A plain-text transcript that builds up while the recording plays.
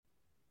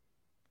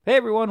Hey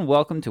everyone,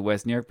 welcome to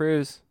West New York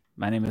Brews.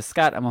 My name is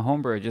Scott. I'm a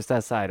homebrewer just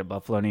outside of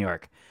Buffalo, New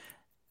York.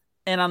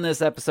 And on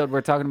this episode,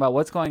 we're talking about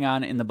what's going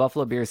on in the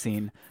Buffalo beer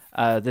scene.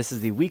 This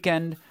is the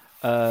weekend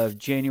of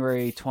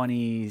January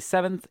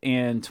 27th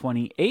and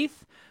 28th.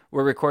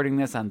 We're recording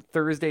this on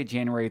Thursday,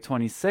 January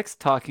 26th,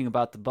 talking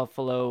about the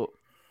Buffalo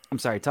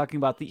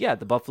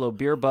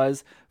Beer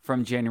Buzz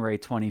from January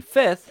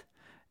 25th.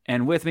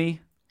 And with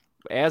me,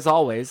 as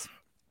always,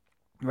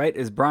 right,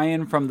 is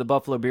Brian from the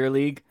Buffalo Beer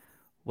League.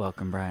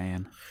 Welcome,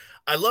 Brian.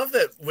 I love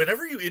that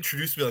whenever you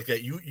introduce me like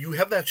that, you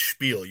have that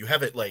spiel. You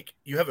have it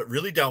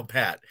really down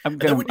pat. I'm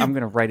And then gonna when I'm you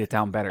gonna write it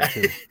down better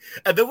too.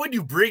 and then when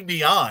you bring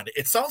me on,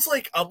 it sounds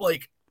like I'm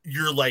like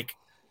your like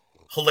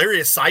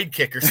hilarious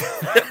sidekick or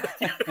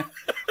something.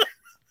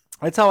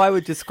 That's how I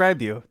would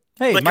describe you.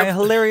 Hey, like my I'm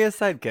hilarious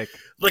sidekick.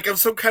 like I'm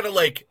some kind of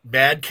like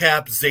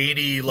madcap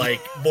zany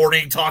like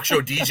morning talk show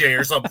DJ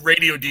or some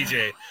radio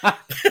DJ.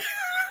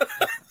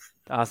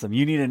 Awesome.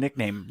 You need a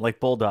nickname like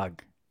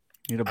Bulldog.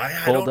 You need a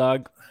I don't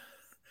Bulldog.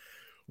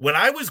 when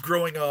I was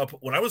growing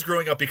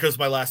up because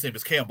my last name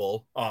is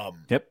Campbell,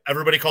 Yep.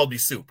 everybody called me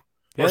Soup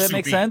Yeah, or that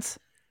makes Soupy. sense.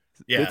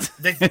 Yeah. It's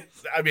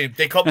I mean,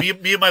 they called me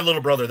and my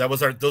little brother.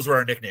 Those were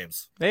our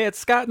nicknames. hey, it's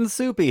Scott and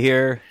Soupy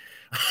here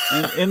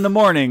in the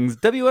mornings.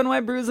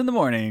 WNY Brews in the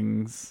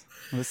mornings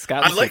with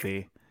Scott I and like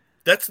Soupy.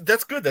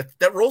 that's good.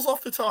 That rolls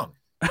off the tongue.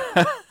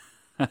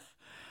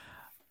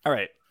 All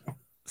right.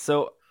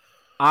 So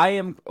I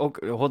am.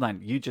 Okay, hold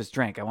on. You just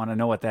drank. I want to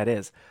know what that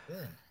is.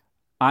 Mm.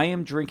 I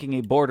am drinking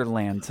a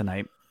Borderland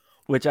tonight,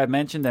 which I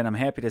mentioned and I'm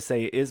happy to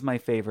say is my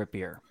favorite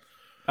beer.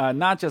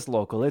 Not just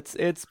local.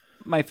 It's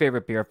my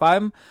favorite beer. If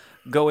I'm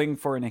going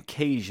for an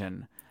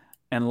occasion,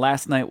 and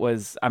last night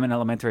was I'm an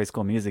elementary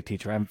school music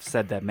teacher. I've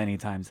said that many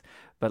times,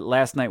 but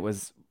last night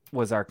was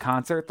our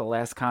concert, the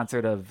last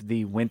concert of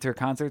the winter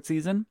concert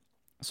season.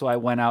 So I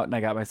went out and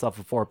I got myself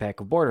a 4 pack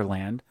of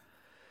Borderland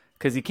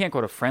because you can't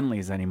go to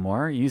Friendlies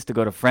anymore. You used to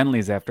go to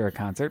Friendlies after a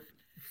concert.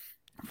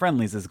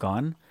 Friendlies is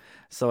gone.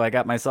 So I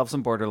got myself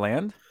some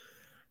Borderland.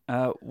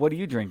 What are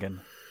you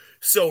drinking?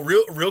 So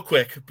real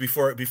quick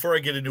before I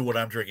get into what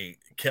I'm drinking,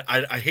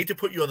 I hate to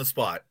put you on the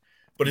spot,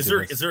 but Do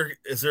this. is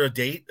there a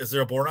date? Is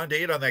there a born on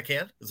date on that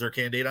can? Is there a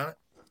can date on it?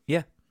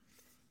 Yeah,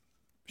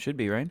 should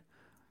be right.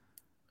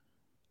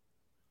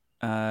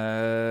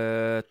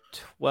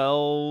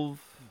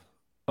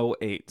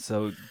 1208.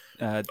 So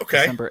Okay,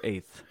 December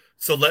 8th.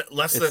 so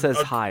less It than says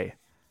hi.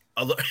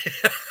 a,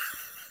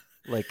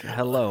 Like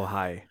hello,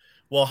 hi.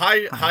 well,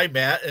 Hi. hi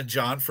Matt and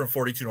John from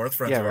 42 North,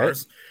 friends Yeah, of right?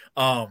 ours.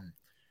 Um,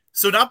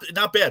 so not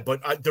bad,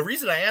 but the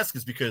reason I ask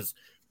is because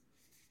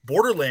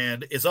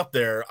Borderland is up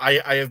there.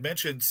 I have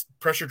mentioned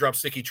Pressure Drop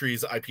Sticky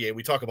Trees IPA.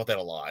 We talk about that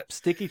a lot.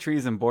 Sticky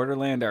trees and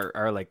Borderland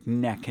are like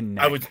neck and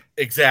I would neck.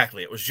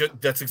 exactly. It was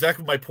just that's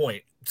exactly my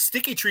point.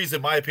 Sticky Trees,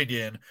 in my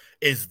opinion,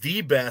 is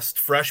the best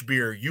fresh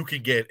beer you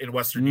can get in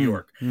Western New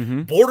York.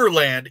 Mm-hmm.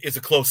 Borderland is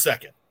a close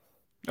second.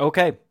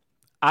 Okay.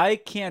 I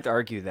can't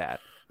argue that.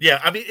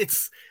 Yeah, I mean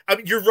it's. I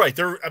mean you're right.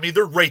 They're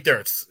right there.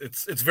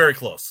 It's very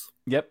close.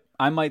 Yep.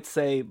 I might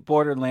say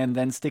Borderland,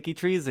 then Sticky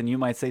Trees, and you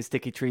might say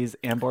Sticky Trees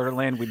and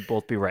Borderland. We'd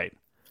both be right.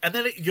 And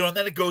then and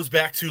then it goes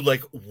back to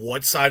like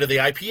what side of the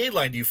IPA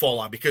line do you fall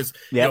on? Because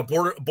Yep.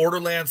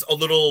 Borderland's a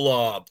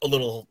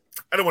little.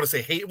 I don't want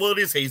to say well, it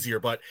is hazier,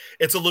 but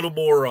it's a little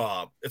more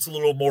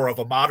of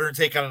a modern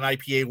take on an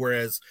IPA,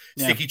 whereas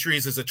Yeah. Sticky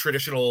Trees is a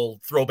traditional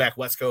throwback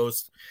West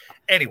Coast.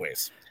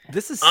 Anyways,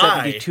 This is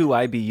I 72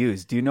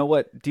 IBUs. Do you know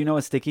what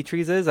Sticky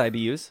Trees is?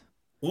 IBUs?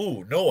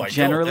 ooh no, I don't.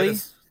 Generally,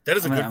 That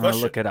is a good I'm gonna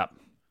question. look it up.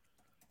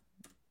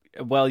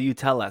 Well, you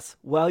tell us.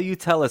 Well, you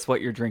tell us what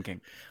you're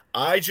drinking.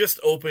 I just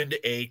opened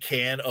a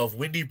can of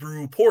Windy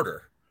Brew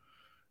Porter,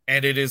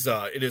 and it is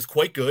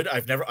quite good.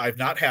 I've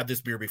not had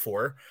this beer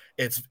before.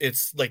 It's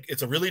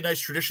a really nice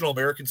traditional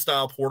American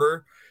style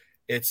porter.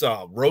 It's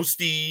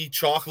roasty,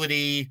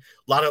 chocolatey,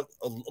 a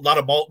lot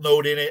of malt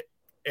note in it,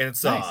 and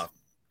Nice.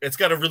 it's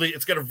got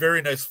a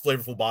very nice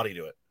flavorful body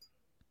to it.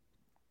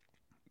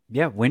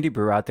 Yeah, Windy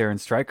Brew out there in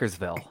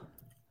Strikersville.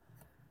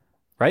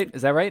 Right?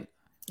 Is that right?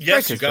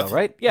 Yes, Strikersville,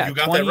 right? Yeah, you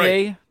got that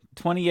right.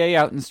 20A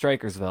out in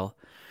Strikersville.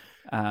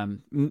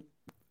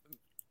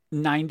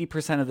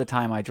 90% of the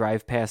time I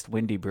drive past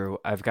Windy Brew,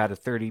 I've got a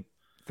 30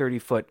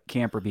 foot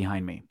camper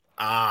behind me.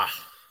 Ah,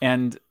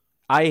 And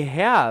we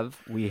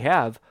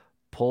have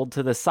pulled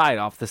to the side,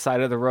 off the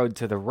side of the road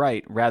to the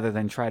right, rather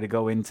than try to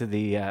go into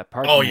the oh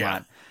parking yeah.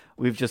 lot.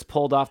 We've just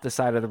pulled off the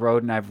side of the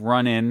road and I've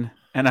run in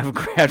and I've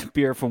grabbed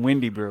beer from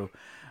Windy Brew.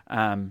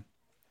 Um,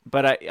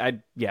 but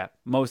yeah,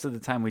 most of the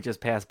time we just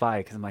pass by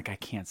because I'm like, I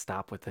can't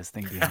stop with this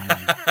thing behind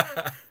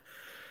me.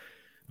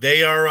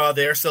 They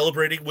are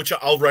celebrating, which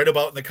I'll write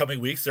about in the coming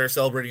weeks. They're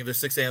celebrating their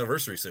sixth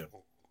anniversary soon.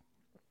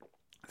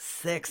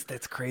 Six,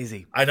 that's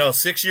crazy. I know,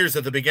 6 years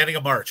at the beginning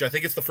of March. I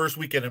think it's the first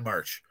weekend in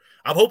March.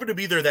 I'm hoping to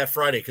be there that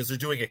Friday because they're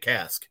doing a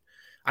cask.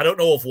 I don't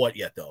know of what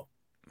yet though.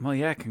 Well,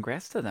 yeah,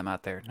 congrats to them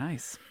out there.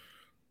 Nice,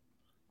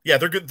 Yeah,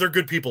 they're good. They're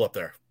good people up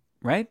there.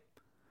 right?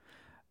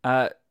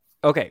 Uh,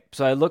 okay,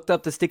 so I looked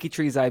up the Sticky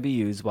Trees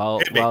IBUs while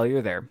Hit me.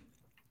 you're there.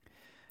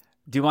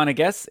 Do you want to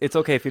guess? It's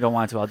okay if you don't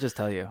want to. I'll just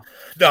tell you.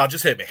 No,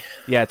 just hit me.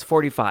 Yeah, it's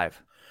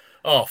 45.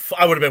 Oh,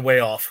 I would have been way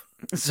off.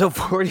 So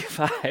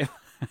 45.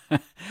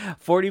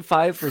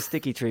 45 for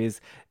Sticky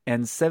Trees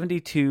and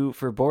 72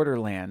 for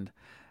Borderland.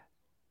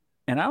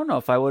 And I don't know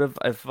if I would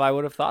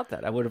have thought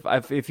that. I would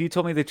have if you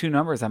told me the two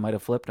numbers, I might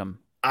have flipped them.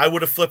 I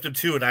would have flipped him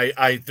too, and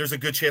I there's a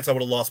good chance I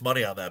would have lost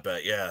money on that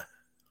bet. Yeah.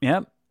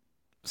 Yep.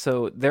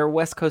 So their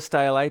West Coast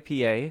style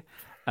IPA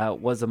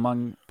was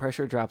among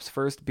Pressure Drop's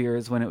first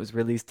beers when it was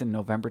released in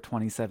November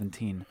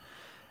 2017.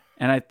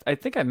 And I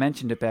think I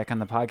mentioned it back on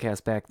the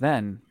podcast back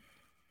then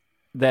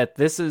that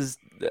this is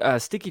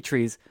Sticky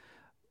Trees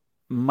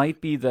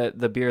might be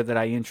the beer that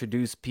I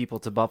introduce people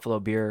to Buffalo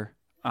beer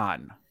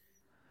on.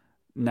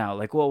 Now,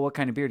 like, well, what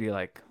kind of beer do you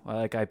like? Well,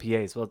 I like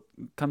IPAs. Well,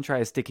 come try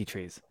a Sticky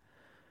Trees.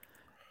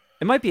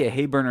 It might be a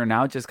hay burner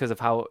now just because of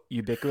how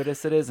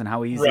ubiquitous it is and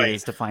how easy it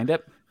is to find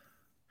it.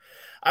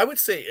 I would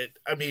say it.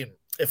 I mean,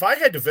 if I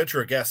had to venture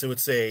a guess, I would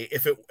say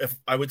if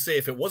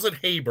it wasn't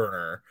hay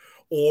burner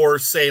or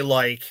say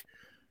like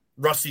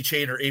Rusty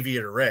Chain or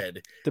Aviator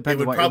Red,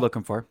 depends on what you're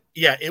looking for.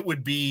 Yeah, it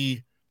would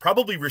be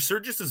probably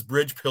Resurgence's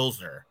Bridge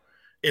Pilsner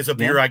is a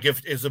beer I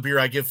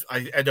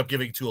end up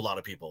giving to a lot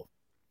of people.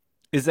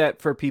 Is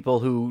that for people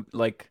who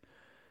like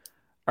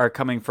are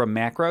coming from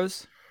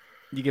macros?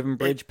 You give them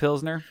Bridge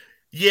Pilsner?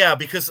 Yeah,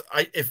 because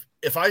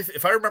if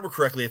I remember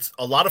correctly, it's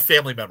a lot of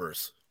family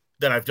members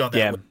that I've done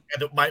that with.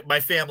 And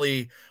my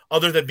family,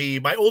 other than me,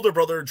 my older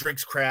brother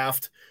drinks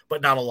craft, but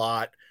not a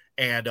lot.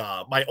 And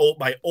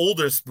my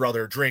oldest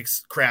brother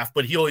drinks craft,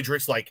 but he only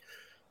drinks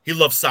he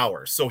loves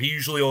sours. So he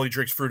usually only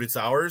drinks fruited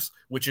sours,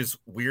 which is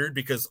weird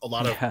because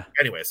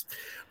anyways.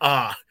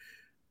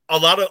 A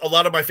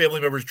lot of my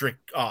family members drink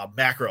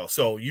macro,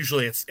 so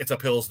usually it's a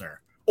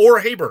Pilsner or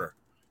a Hayburner.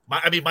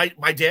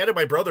 My dad and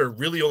my brother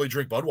really only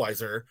drink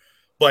Budweiser,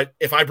 but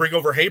if I bring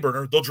over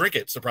Hayburner, they'll drink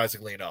it.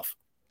 Surprisingly enough.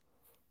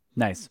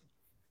 Nice.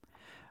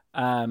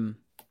 Yeah,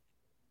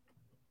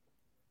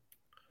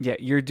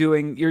 you're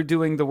doing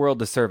the world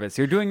a service.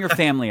 You're doing your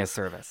family a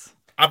service.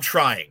 I'm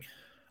trying.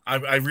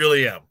 I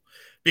really am,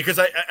 because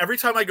every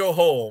time I go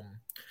home,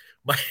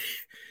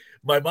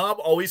 my mom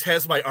always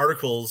has my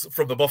articles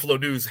from the Buffalo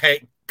News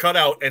cut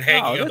out and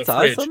hanging on the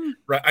fridge. Awesome.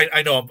 Right,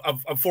 I know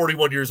I'm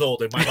 41 years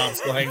old, and my mom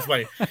still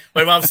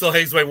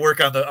hangs my work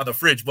on the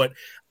fridge. But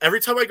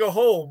every time I go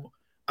home,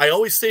 I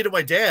always say to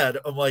my dad,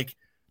 I'm like,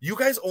 "You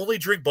guys only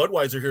drink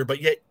Budweiser here,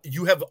 but yet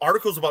you have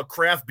articles about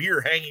craft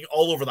beer hanging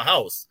all over the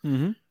house."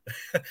 Mm-hmm.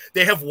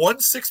 They have 1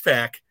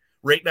 6-pack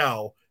right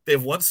now. They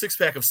have 1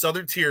 6-pack of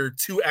Southern Tier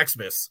 2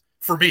 Xmas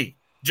for me,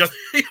 just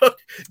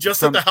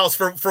at the house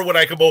for when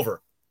I come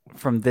over.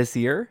 From this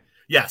year?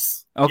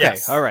 Yes. Okay.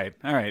 Yes. All right.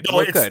 No,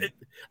 well, good.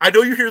 I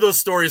know you hear those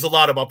stories a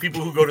lot about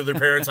people who go to their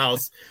parents'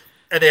 house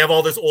and they have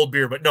all this old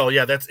beer, but no,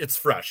 yeah, it's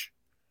fresh.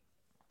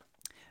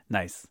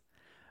 Nice.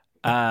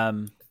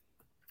 I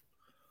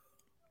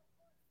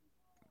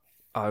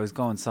was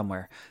going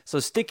somewhere. So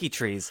Sticky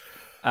Trees.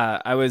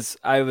 I was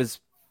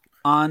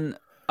on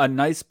a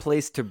Nice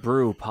Place to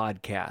Brew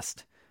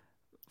podcast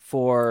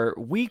for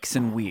weeks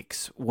and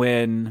weeks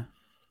when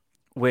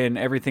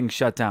everything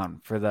shut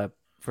down for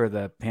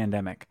the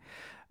pandemic.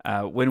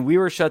 When we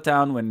were shut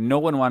down, when no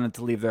one wanted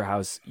to leave their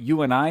house,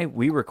 you and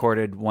we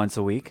recorded once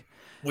a week.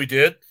 We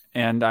did.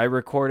 And I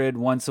recorded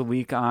once a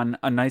week on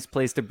a Nice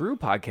Place to Brew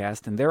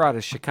podcast, and they're out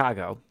of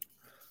Chicago.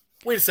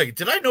 Wait a second.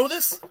 Did I know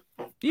this?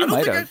 You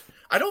might have.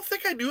 I don't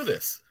think I knew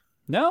this.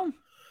 No?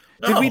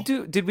 Did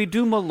we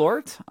do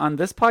Malort on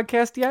this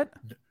podcast yet?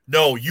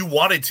 No, you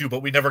wanted to,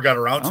 but we never got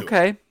around to it.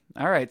 Okay.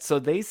 All right. So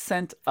they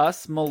sent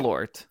us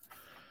Malort.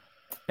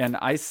 And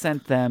I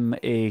sent them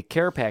a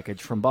care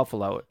package from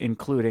Buffalo,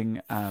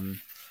 including,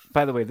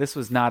 by the way, this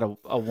was not a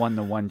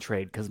 1-to-1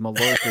 trade because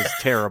Malort is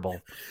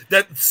terrible.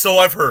 So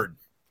I've heard.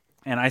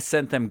 And I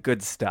sent them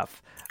good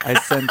stuff. I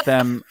sent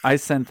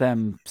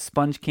them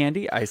sponge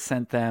candy. I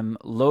sent them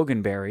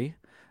Loganberry,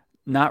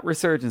 not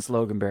Resurgence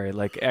Loganberry,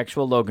 like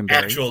actual Loganberry.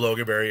 Actual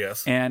Loganberry,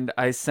 yes. And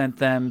I sent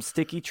them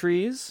Sticky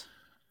Trees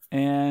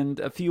and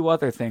a few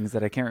other things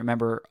that I can't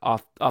remember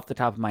off the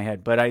top of my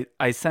head. But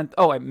I sent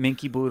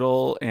Minky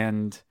Boodle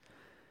and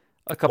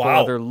a couple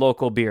other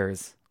local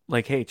beers.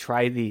 Like, hey,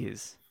 try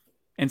these.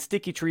 And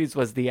Sticky Trees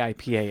was the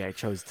IPA I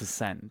chose to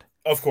send.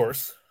 Of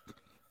course.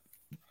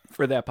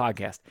 For that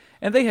podcast.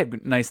 And they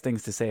had nice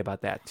things to say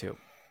about that too.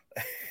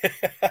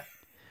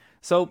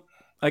 So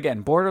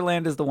again,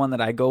 Borderland is the one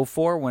that I go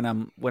for when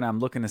I'm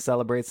looking to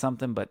celebrate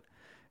something, but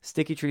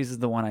Sticky Trees is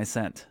the one I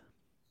sent.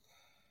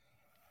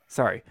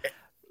 Sorry.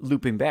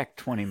 Looping back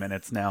 20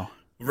 minutes now.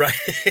 Right.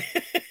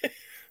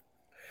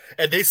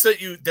 And they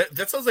sent you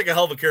that sounds like a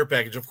hell of a care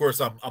package. Of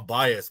course, I'm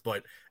biased,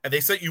 and they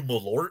sent you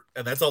Malort,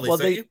 and that's all they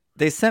sent you?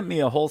 They sent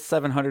me a whole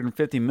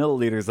 750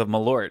 milliliters of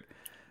Malort,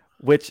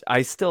 which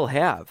I still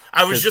have.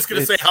 I was just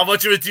gonna say, how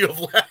much of it do you have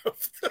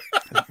left?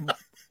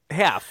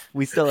 Half.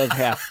 We still have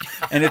half.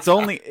 And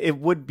it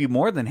would be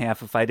more than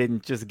half if I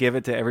didn't just give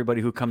it to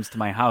everybody who comes to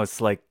my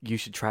house, like, you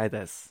should try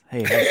this.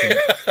 Hey,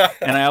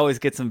 and I always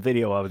get some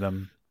video of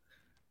them.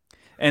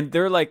 And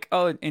they're like,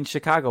 oh, in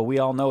Chicago, we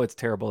all know it's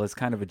terrible. It's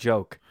kind of a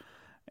joke.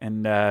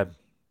 And I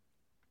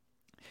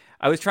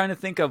was trying to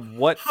think of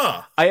what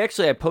Huh. I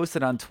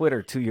posted on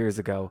Twitter 2 years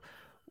ago.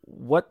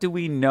 What do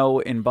we know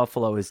in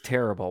Buffalo is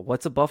terrible?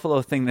 What's a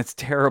Buffalo thing that's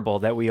terrible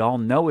that we all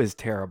know is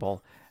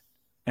terrible?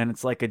 And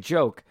it's like a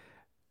joke.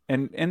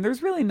 And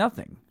there's really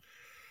nothing.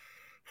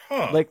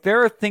 Huh. Like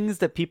there are things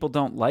that people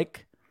don't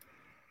like,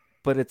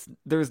 but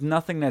there's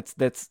nothing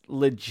that's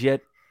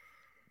legit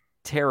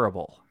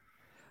terrible.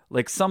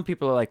 Like some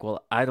people are like,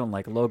 well, I don't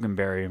like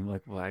Loganberry. I'm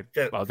like, well,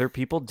 Yeah, other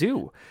people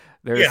do.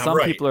 There are yeah, some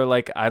right. people are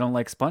like, I don't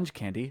like sponge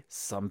candy.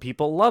 Some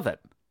people love it.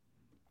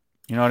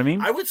 You know what I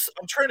mean? I'm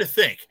trying to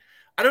think.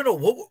 I don't know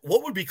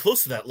what would be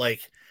close to that.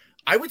 Like,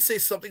 I would say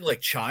something like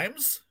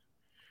Chimes,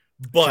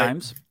 but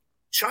Chimes, but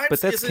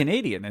Chimes that's isn't.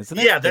 Canadian, isn't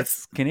it? Yeah,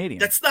 That's Canadian.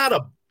 that's not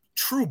a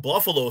true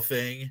Buffalo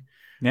thing.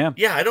 Yeah.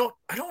 Yeah, I don't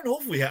know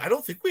if we have, I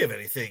don't think we have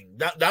anything.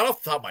 Not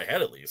off the top of my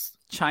head, at least.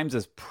 Chimes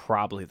is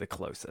probably the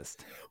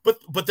closest.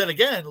 But then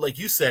again, like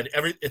you said,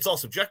 it's all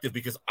subjective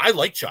because I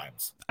like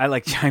Chimes. I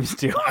like Chimes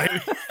too.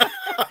 I,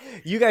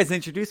 You guys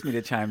introduced me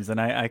to Chimes, and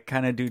I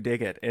kind of do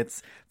dig it.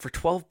 It's for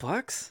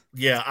 $12.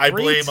 yeah, I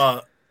Great.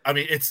 blame. I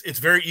mean, it's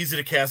very easy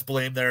to cast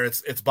blame there.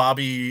 It's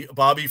Bobby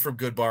from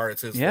Good Bar.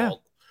 It's his Yeah.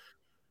 fault.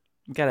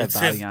 Gotta have It's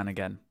Bobby his. on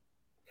again.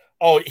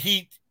 Oh,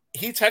 he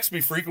texts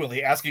me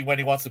frequently asking when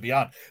he wants to be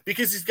on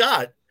because he's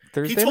got.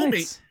 Thursday told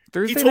nights. me-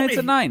 Thursday told nights me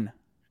at 9.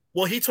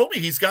 Well, he told me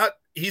he's got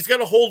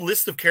a whole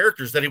list of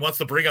characters that he wants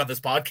to bring on this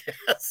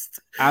podcast.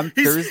 On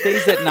He's-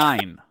 Thursdays at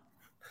 9.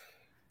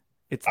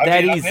 It's I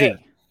that mean, I'm easy. in.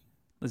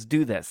 Let's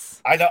do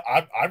this. I know.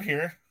 I'm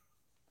here.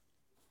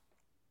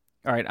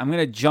 All right, I'm going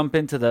to jump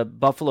into the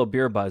Buffalo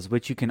Beer Buzz,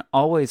 which you can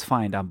always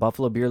find on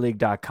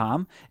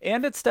buffalobeerleague.com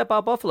and at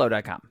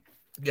stepoutbuffalo.com.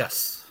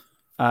 Yes.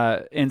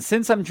 And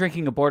since I'm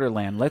drinking a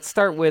Borderland, let's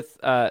start with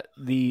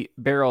the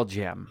Barrel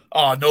Jam,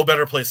 Oh, no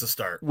better place to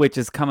start. which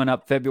is coming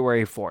up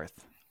February 4th.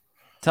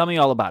 Tell me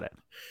all about it.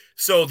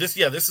 So this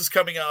is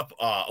coming up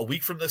a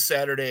week from this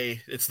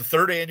Saturday. It's the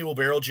third annual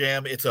Barrel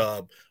Jam. It's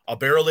a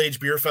barrel aged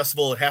beer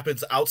festival. It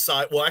happens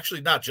outside. Well,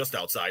 actually, not just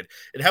outside.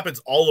 It happens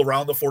all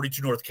around the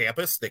 42 North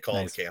campus. They call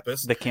Nice. it the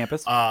campus. The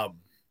campus?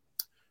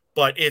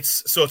 But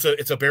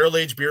it's a barrel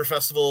aged beer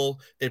festival.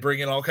 They bring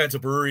in all kinds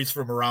of breweries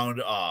from around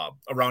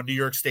New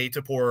York State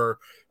to pour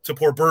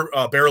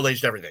barrel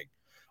aged everything,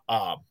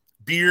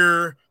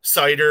 beer,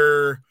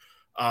 cider.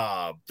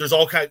 There's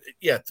all kinds.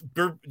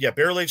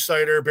 Barrel aged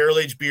cider, barrel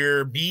aged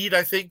beer, mead.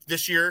 I think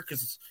this year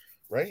because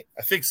right,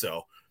 I think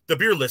so. The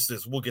beer list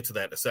is. We'll get to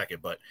that in a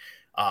second, but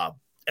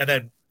and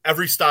then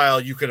every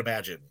style you could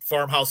imagine: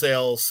 farmhouse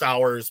ale,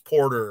 sours,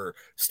 porter,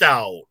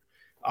 stout.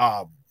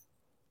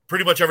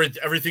 Pretty much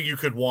everything you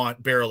could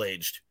want barrel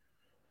aged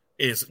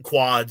is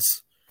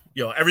quads.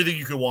 Everything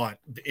you could want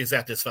is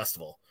at this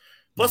festival.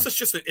 Plus,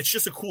 Nice. it's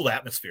just a cool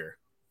atmosphere.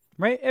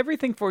 Right?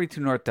 Everything 42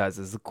 North does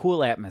is a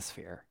cool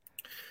atmosphere.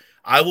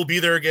 I will be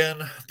there again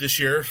this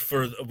year.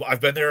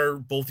 I've been there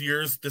both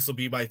years. This will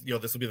be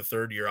the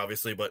third year,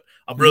 obviously, but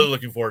I'm really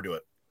looking forward to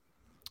it.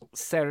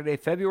 Saturday,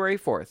 February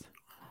 4th.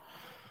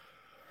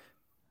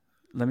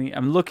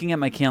 I'm looking at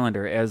my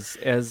calendar as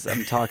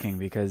I'm talking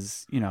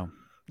because,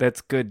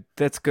 that's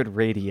good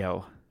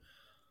radio.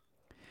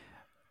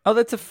 Oh,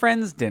 that's a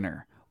friends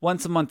dinner.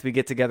 Once a month we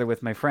get together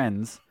with my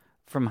friends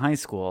from high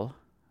school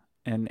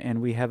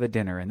and we have a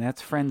dinner, and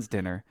that's friends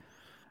dinner,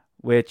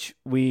 which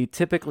we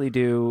typically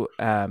do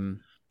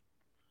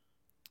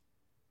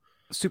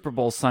Super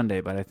Bowl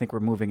Sunday, but I think we're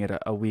moving it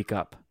a week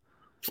up.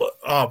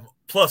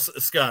 Plus,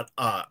 Scott,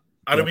 I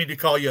don't Yep. mean to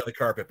call you on the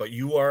carpet, but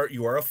you are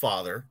a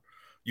father.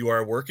 You are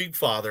a working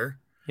father.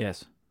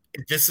 Yes.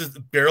 This is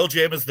Barrel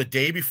Jam is the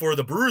day before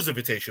the Brewers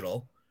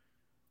Invitational,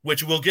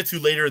 which we'll get to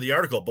later in the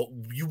article. But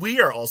we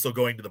are also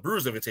going to the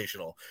Brewers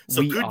Invitational.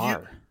 So we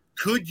are.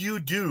 could you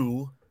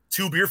do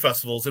 2 beer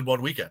festivals in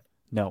one weekend?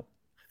 No.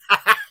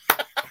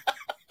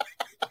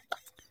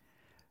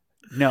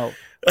 No.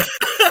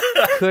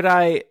 Could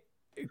I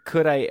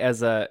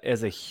as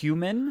a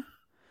human?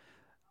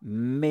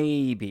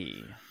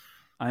 Maybe.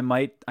 I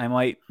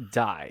might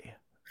die.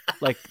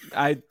 Like,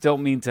 I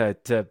don't mean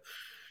to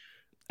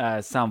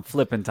sound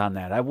flippant on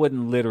that. I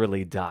wouldn't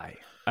literally die.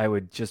 I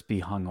would just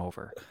be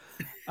hungover.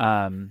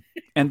 And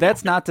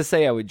that's not to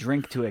say I would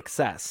drink to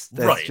excess.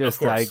 That's Right, of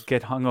just I course.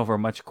 get hungover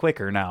much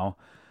quicker now.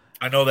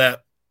 I know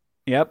that.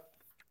 Yep.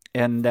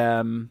 And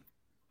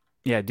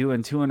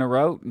doing 2 in a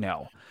row?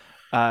 No.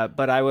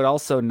 But I would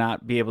also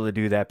not be able to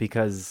do that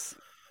because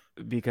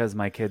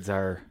my kids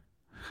are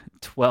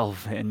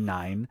 12 and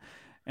 9,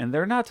 and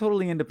they're not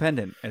totally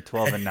independent at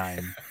 12 and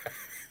 9.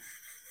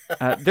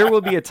 There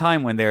will be a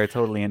time when they're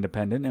totally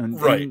independent,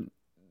 and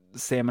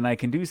Sam and I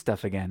can do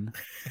stuff again.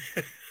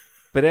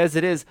 But as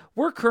it is,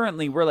 we're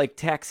like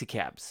taxi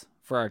cabs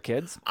for our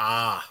kids.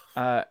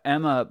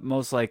 Emma,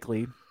 most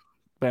likely,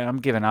 but I'm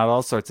giving out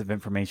all sorts of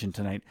information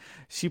tonight.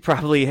 She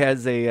probably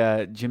has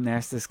a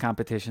gymnastics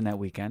competition that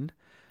weekend.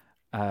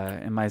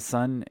 And my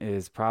son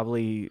is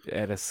probably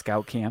at a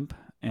scout camp,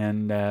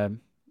 and I'm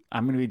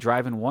going to be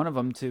driving one of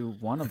them to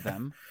one of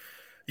them.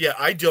 Yeah,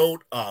 I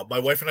don't. My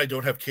wife and I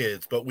don't have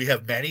kids, but we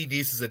have many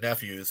nieces and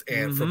nephews,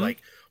 and from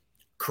like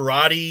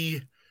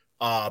karate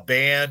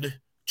band,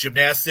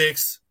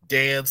 gymnastics,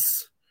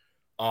 dance,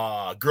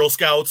 Girl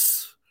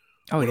Scouts.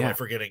 Oh, What am yeah. I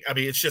forgetting? I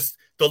mean, it's just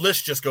the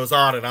list just goes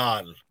on and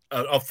on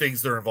of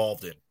things they're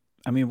involved in.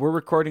 I mean, we're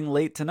recording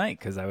late tonight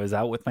because I was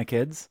out with my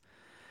kids.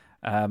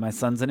 My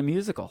son's in a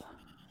musical.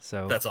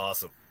 So, That's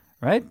awesome.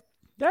 right?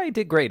 Yeah, he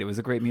did great. It was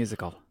a great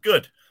musical.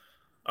 Good.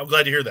 I'm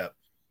glad to hear that.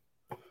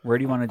 Where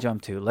do you want to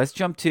jump to? Let's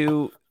jump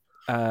to.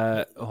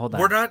 Hold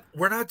on.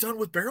 We're not done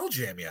with Barrel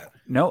Jam yet.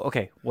 No?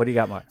 Okay. What do you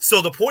got, Mark?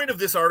 So the point of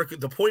this article,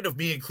 the point of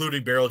me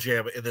including Barrel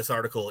Jam in this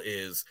article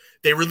is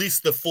they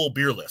released the full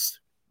beer list.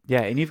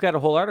 Yeah, and you've got a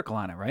whole article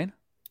on it, right?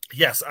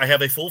 Yes, I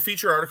have a full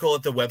feature article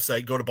at the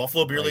website. Go to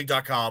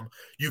buffalobeerleague.com.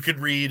 You can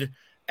read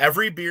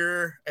every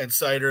beer and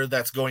cider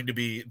that's going to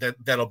be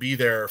that'll be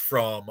there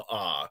from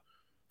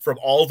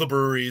all the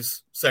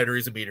breweries,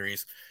 cideries, and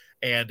meaderies,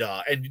 and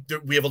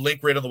we have a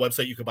link right on the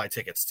website. You can buy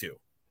tickets too.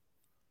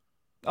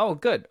 Oh,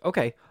 good.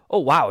 Okay. Oh,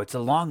 wow. It's a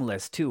long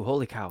list, too.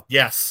 Holy cow.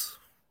 Yes.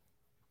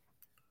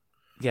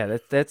 Yeah,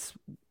 that's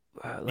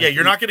Yeah,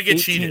 you're not going to get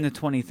 18 cheated. to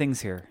 20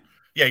 things here.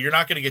 Yeah, you're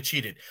not going to get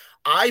cheated.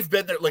 I've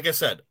been there, like I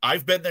said,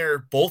 I've been there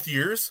both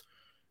years,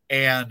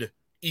 and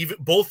even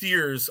both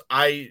years,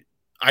 I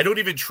don't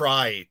even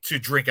try to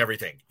drink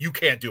everything. You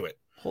can't do it.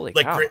 Holy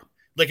Like, cow.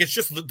 like it's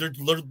just they're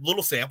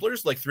little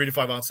samplers, like 3 to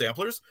 5 ounce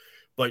samplers,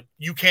 but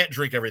you can't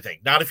drink everything.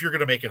 Not if you're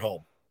going to make it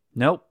home.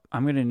 Nope.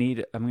 I'm gonna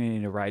need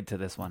a ride to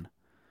this one.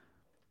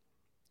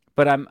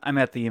 But I'm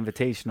at the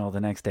Invitational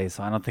the next day,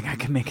 so I don't think I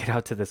can make it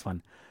out to this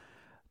one.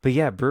 But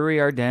yeah, Brewery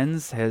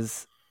Ardennes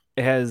has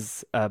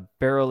a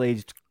barrel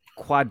aged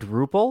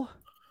quadruple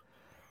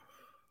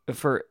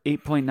for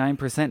 8.9%,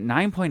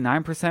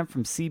 9.9%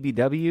 from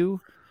CBW,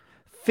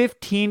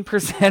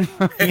 15%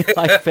 from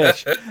Eli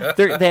Fish.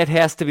 That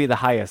has to be the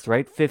highest,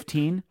 right?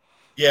 15.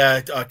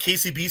 Yeah,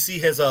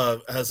 KCBC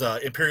has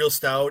a Imperial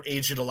Stout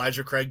aged in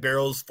Elijah Craig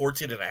barrels,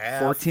 14 and a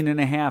half. 14 and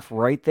a half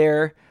right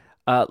there.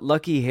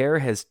 Lucky Hare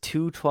has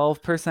two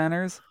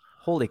 12%ers.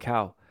 Holy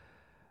cow.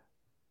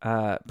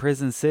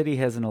 Prison City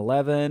has an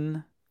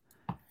 11.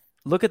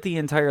 Look at the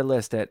entire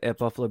list at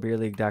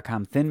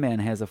buffalobeerleague.com. Thin Man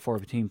has a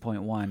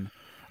 14.1.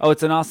 Oh,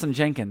 it's an Awesome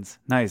Jenkins.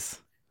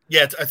 Nice.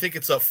 Yeah, I think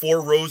it's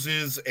Four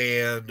Roses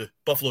and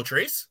Buffalo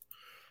Trace.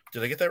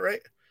 Did I get that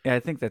right? Yeah, I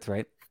think that's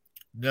right.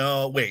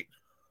 No, wait.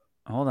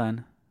 Hold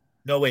on.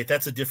 No, wait.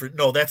 That's a different.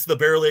 No, that's the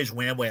barrel aged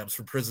Wham Whams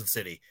from Prison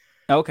City.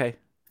 Okay.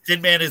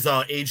 Thin Man is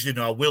aged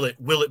in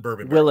Willet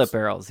bourbon. Willet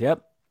barrels.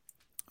 Yep.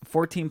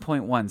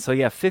 14.1. So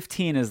yeah,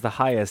 15 is the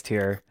highest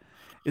here.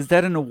 Is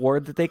that an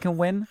award that they can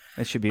win?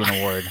 That should be an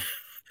award.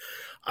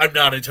 I'm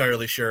not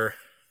entirely sure.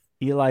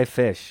 Eli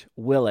Fish,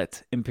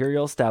 Willet,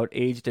 Imperial Stout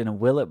aged in a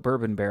Willet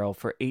bourbon barrel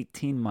for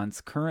 18 months,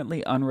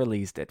 currently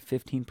unreleased at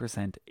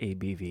 15%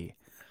 ABV.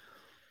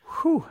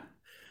 Whew.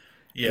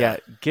 Yeah,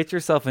 get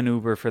yourself an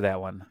Uber for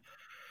that one.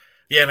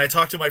 Yeah, and I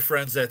talked to my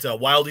friends that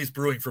Wildy's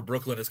Brewing from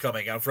Brooklyn is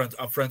coming. I'm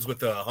friends with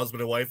the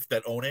husband and wife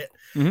that own it,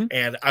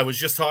 and I was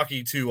just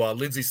talking to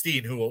Lindsay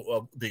Steen,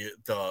 who the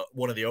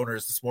one of the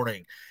owners this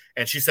morning,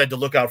 and she said to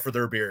look out for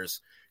their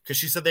beers because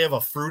she said they have a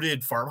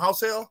fruited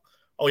farmhouse ale.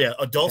 Oh yeah,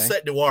 a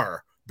Dulcet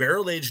Noir,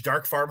 barrel aged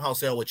dark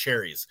farmhouse ale with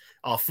cherries,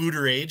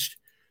 foeder aged.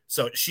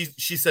 So she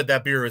said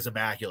that beer is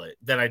immaculate.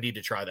 That I need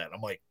to try that.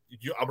 I'm like,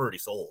 I'm already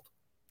sold.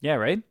 Yeah,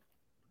 right.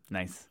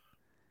 Nice.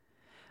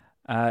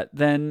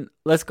 Then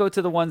let's go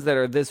to the ones that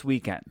are this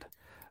weekend.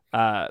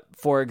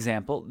 For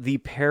example, the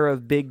pair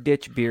of Big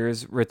Ditch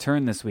beers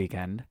return this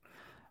weekend.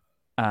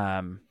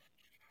 They're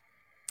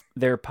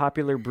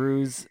popular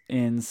brews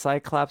in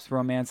Cyclops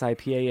Romance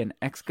IPA and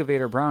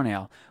Excavator Brown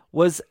Ale.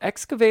 Was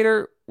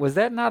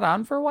that not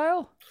on for a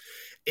while?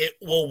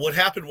 What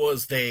happened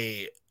was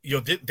they,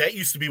 that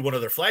used to be one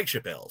of their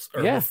flagship ales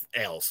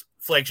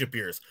flagship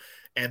beers,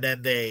 and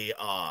then they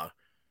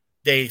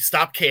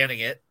stopped canning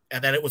it,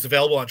 and then it was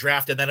available on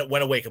draft, and then it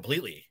went away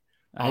completely.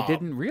 I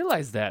didn't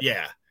realize that.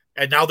 Yeah,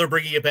 and now they're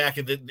bringing it back,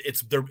 and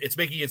it's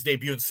making its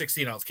debut in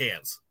 16-ounce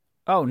cans.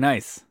 Oh,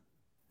 nice.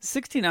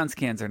 16-ounce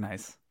cans are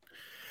nice.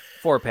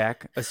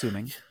 4-pack,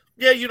 assuming.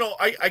 Yeah,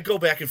 I go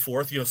back and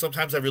forth.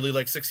 Sometimes I really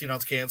like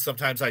 16-ounce cans.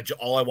 Sometimes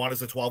all I want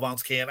is a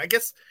 12-ounce can. I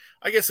guess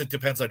it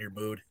depends on your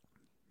mood.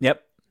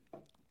 Yep.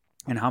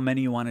 And how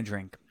many you want to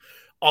drink.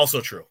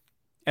 Also true.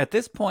 At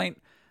this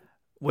point,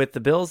 with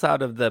the Bills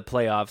out of the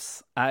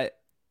playoffs,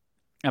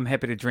 I'm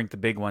happy to drink the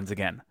big ones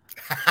again.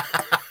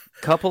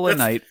 Couple a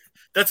night.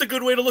 That's a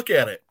good way to look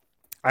at it.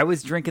 I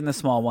was drinking the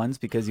small ones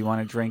because you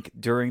want to drink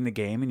during the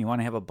game and you want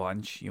to have a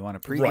bunch. You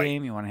want to pregame,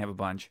 right. You want to have a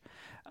bunch.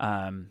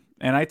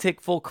 And I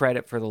take full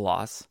credit for the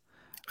loss.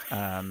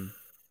 I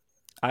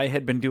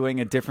had been doing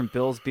a different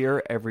Bills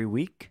beer every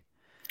week.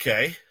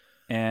 Okay.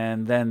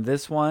 And then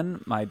this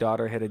one, my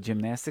daughter had a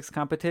gymnastics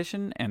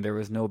competition and there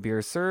was no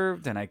beer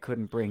served and I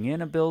couldn't bring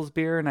in a Bills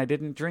beer and I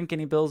didn't drink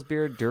any Bills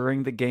beer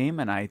during the game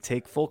and I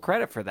take full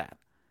credit for that.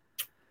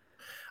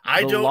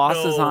 The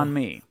loss is on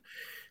me.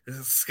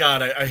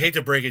 Scott, I hate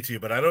to break it to you,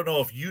 but I don't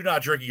know if you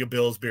not drinking a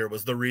Bills beer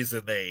was the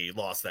reason they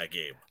lost that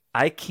game.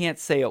 I can't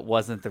say it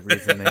wasn't the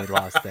reason they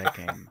lost that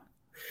game.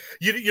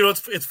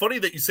 It's funny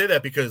that you say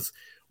that because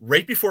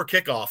right before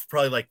kickoff,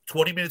 probably like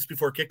 20 minutes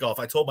before kickoff,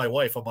 I told my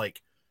wife, I'm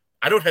like,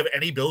 I don't have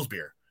any Bills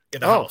beer in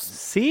the house.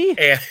 See?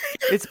 And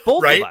it's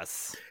both right? of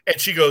us. And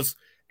she goes,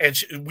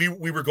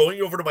 we were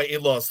going over to my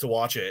in-laws to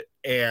watch it,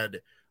 and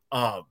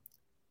I'm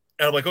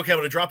like, okay, I'm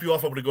going to drop you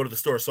off. I'm going to go to the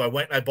store. So I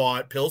went and I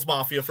bought Pils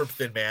Mafia from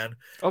Thin Man,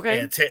 Okay,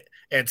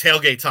 and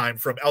Tailgate Time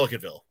from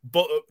Ellicottville.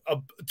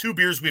 Two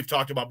beers we've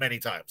talked about many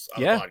times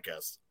on the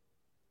podcast.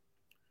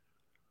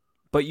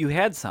 But you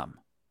had some.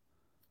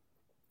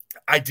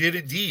 I did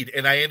indeed,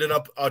 and I ended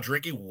up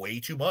drinking way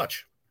too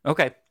much.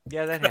 Okay,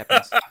 yeah, that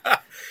happens.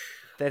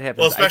 That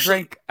happens.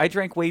 Well, I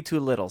drank way too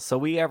little, so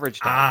we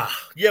averaged out.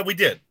 Yeah, we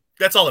did.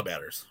 That's all that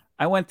matters.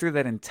 I went through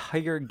that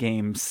entire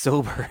game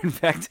sober. In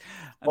fact,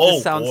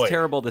 this sounds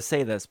terrible to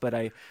say this, but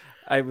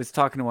I was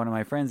talking to one of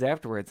my friends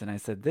afterwards, and I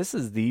said, this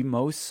is the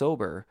most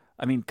sober.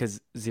 I mean, because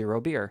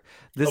 0 beer.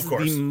 This is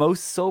the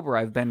most sober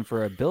I've been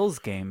for a Bills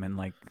game in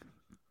like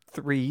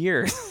 3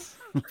 years.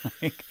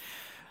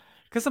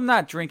 Because I'm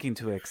not drinking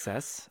to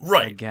excess.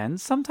 Right. Again,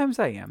 sometimes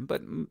I am,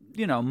 but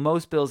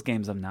most Bills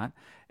games I'm not.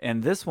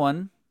 And this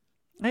one,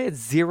 I had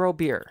 0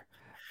 beer.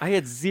 I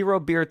had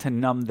 0 beer to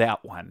numb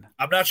that one.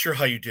 I'm not sure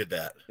how you did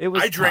that. It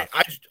was I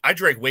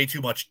drank way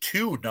too much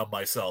to numb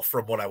myself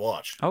from what I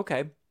watched.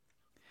 Okay.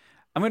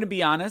 I'm going to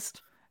be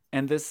honest,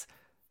 and this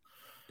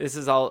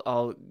is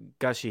all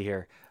gushy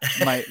here.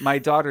 My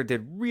daughter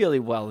did really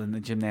well in the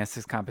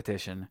gymnastics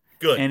competition.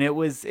 Good. And it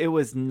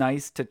was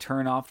nice to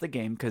turn off the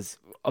game because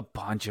a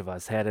bunch of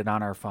us had it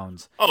on our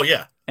phones. Oh,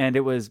 yeah. And it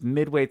was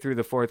midway through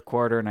the fourth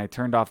quarter, and I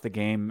turned off the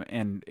game,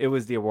 and it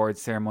was the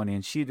awards ceremony,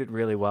 and she did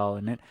really well,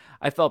 and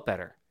I felt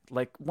better.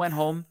 Like, went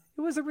home.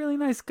 It was a really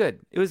nice It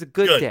was a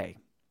good day.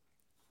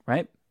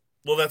 Right?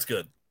 Well, that's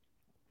good.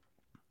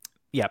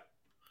 Yep.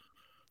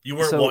 You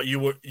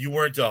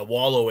weren't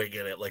wallowing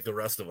in it like the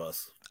rest of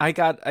us. I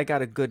got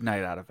a good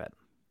night out of it.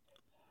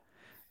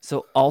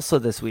 So also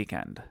this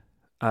weekend,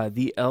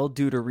 the El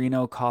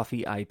Deuterino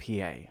Coffee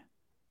IPA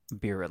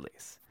beer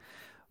release,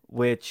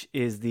 which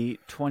is the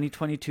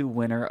 2022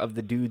 winner of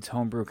the Dudes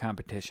Homebrew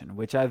Competition,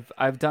 which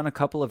I've done a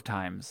couple of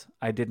times.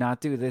 I did not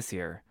do this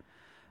year,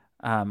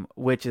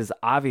 which is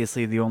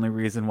obviously the only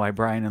reason why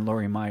Brian and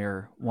Lori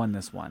Meyer won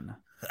this one.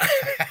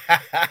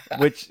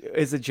 Which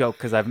is a joke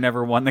because I've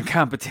never won the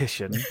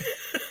competition.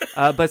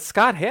 But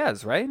Scott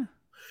has, right?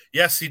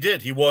 Yes, he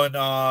did. He won,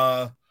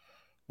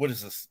 what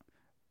is this?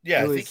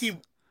 Yeah, I think he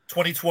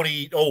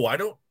 2020.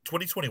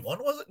 2021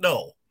 was it?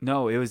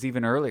 No, it was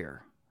even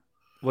earlier.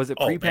 Was it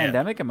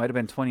pre-pandemic? It might have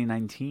been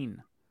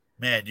 2019.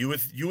 Man, you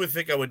would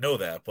think I would know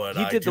that, but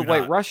he did the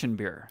White Russian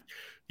beer.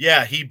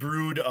 Yeah, he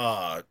brewed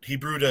a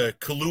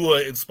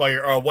Kahlua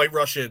inspired White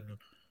Russian,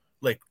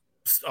 like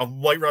a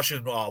White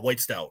Russian white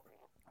stout.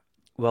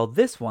 Well,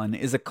 this one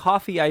is a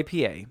coffee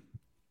IPA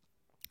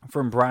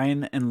from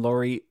Brian and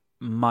Lori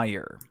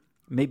Meyer.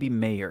 Maybe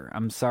Mayer.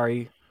 I'm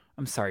sorry,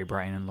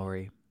 Brian and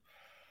Lori,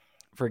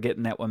 for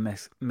getting that one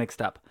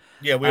mixed up.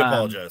 Yeah, we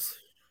apologize.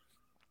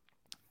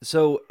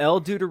 So,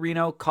 El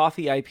Deuterino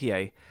Coffee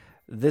IPA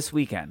this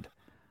weekend.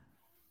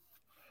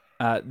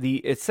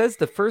 It says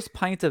the first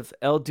pint of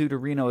El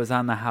Deuterino is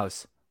on the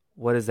house.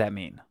 What does that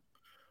mean?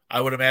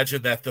 I would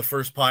imagine that the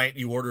first pint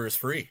you order is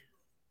free.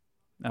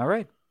 All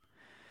right.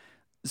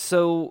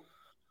 So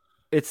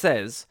it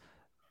says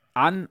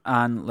on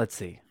let's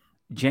see,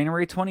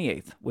 January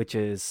 28th, which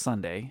is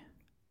Sunday,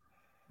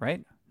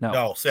 right?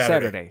 No,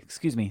 Saturday.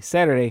 Excuse me,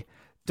 Saturday.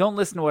 Don't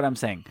listen to what I'm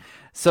saying.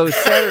 So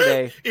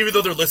Saturday, even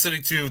though they're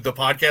listening to the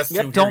podcast.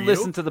 Yep, don't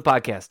listen to the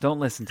podcast.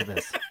 Don't listen to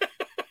this.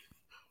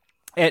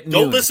 At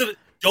noon.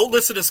 Don't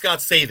listen to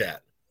Scott say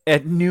that.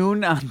 At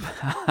noon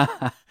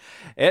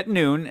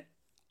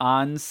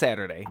on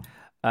Saturday.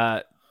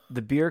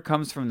 The beer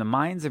comes from the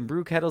minds and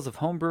brew kettles of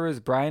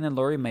homebrewers Brian and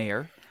Lori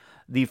Meyer.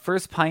 The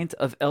first pint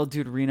of El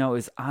Deuterino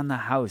is on the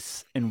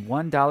house, and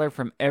 $1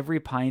 from every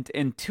pint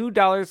and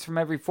 $2 from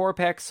every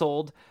 4-pack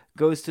sold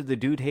goes to the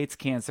Dude Hates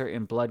Cancer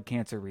and Blood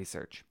Cancer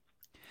Research.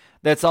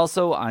 That's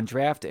also on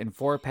draft and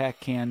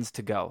 4-pack cans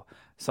to go.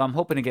 So I'm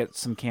hoping to get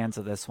some cans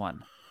of this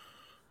one.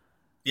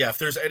 Yeah, if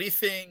there's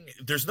anything,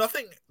 there's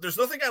nothing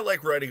I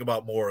like writing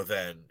about more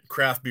than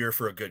craft beer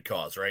for a good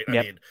cause, right? Yep.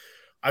 I mean,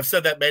 I've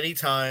said that many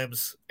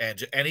times,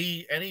 and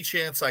any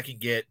chance I can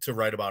get to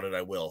write about it,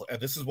 I will. And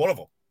this is one of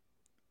them.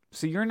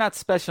 So you're not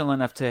special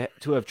enough to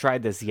have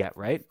tried this yet,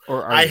 right?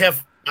 Or I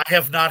have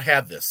not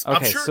had this. Okay,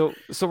 I'm sure,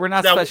 so we're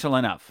not special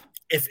enough.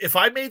 If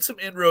I made some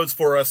inroads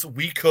for us,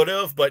 we could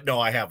have, but no,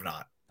 I have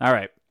not. All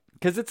right,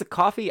 because it's a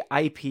coffee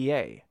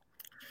IPA,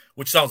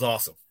 which sounds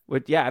awesome.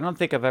 Yeah, I don't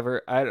think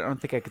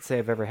I could say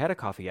I've ever had a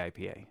coffee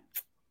IPA.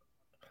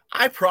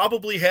 I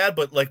probably had,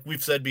 but like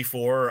we've said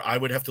before, I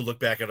would have to look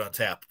back at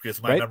Untappd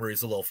because my memory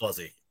is a little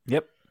fuzzy.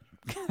 Yep.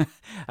 I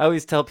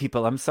always tell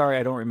people, I'm sorry,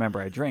 I don't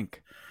remember. I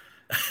drink.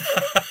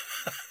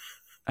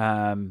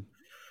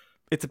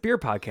 It's a beer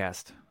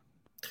podcast.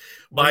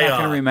 We're not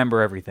going to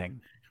remember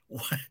everything.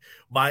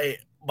 My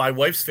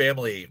wife's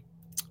family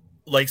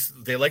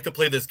they like to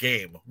play this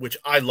game, which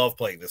I love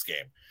playing this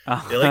game.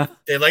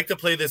 They like to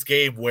play this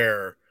game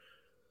where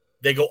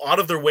they go out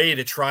of their way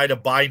to try to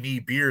buy me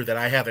beer that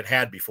I haven't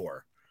had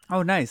before.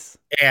 Oh, nice.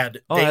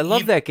 And Oh, I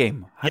love that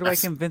game. How do I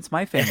Yes. convince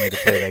my family to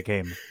play that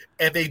game?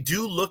 And they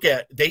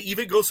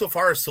even go so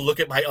far as to look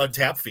at my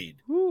Untapped feed.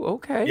 Ooh,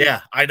 okay.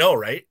 Yeah, I know,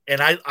 right?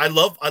 And I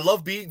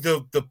love being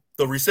the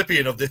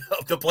recipient of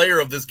the player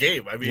of this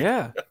game. I mean,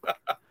 Yeah.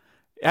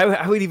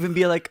 I would even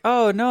be like,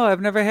 oh, no,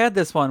 I've never had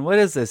this one. What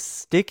is this?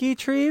 Sticky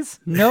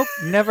trees? Nope,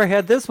 never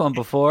had this one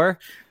before.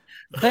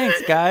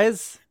 Thanks,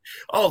 guys.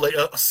 oh, like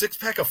a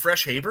 6-pack of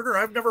fresh Hayburner?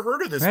 I've never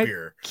heard of this Right?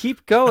 beer.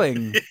 Keep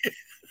going.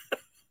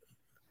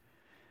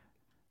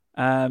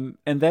 And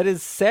that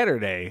is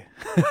Saturday,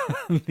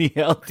 the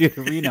El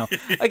Dorino.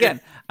 Again,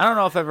 I don't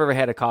know if I've ever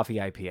had a coffee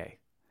IPA.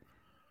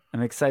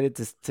 I'm excited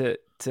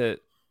to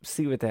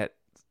see what that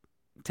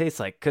tastes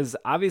like, because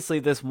obviously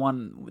this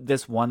won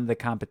the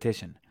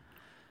competition.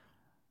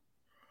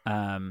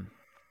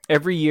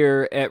 Every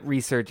year at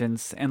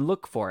Resurgence, and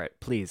look for it,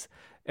 please.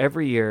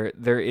 Every year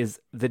there is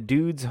the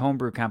Dudes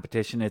Homebrew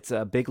Competition. It's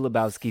a Big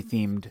Lebowski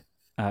themed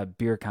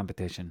beer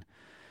competition,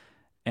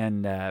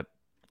 and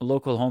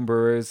local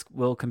homebrewers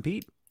will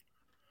compete.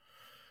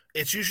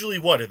 It's usually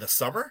what, in the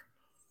summer?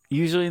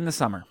 Usually in the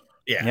summer.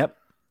 Yeah.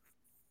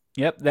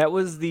 Yep. That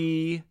was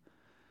the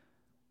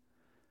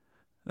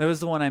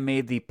one I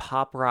made the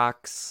Pop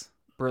Rocks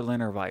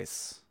Berliner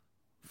Weiss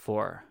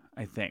for,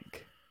 I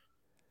think.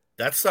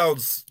 That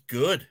sounds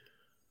good.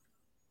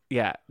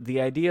 Yeah,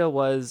 the idea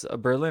was a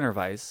Berliner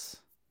Weiss,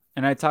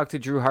 and I talked to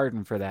Drew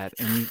Harden for that,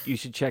 and you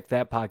should check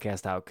that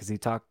podcast out because he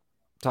talked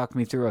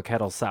me through a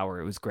kettle sour.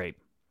 It was great.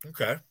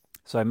 Okay.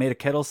 So I made a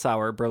kettle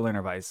sour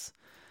Berliner Weiss,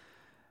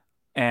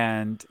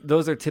 and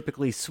those are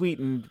typically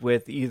sweetened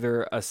with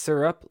either a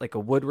syrup, like a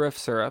Woodruff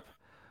syrup,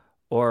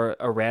 or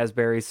a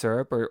raspberry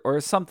syrup,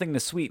 or something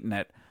to sweeten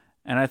it.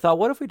 And I thought,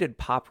 what if we did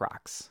Pop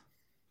Rocks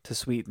to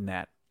sweeten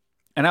that?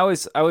 And I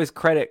always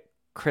credit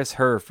Chris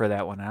Herr for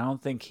that one. I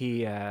don't think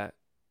he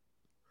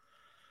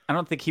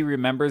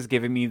remembers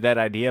giving me that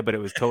idea, but it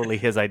was totally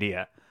his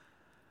idea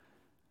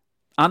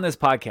on this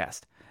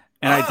podcast.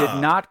 And I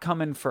did not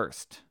come in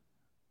first.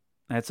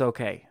 That's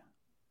okay.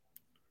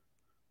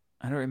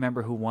 I don't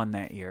remember who won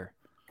that year,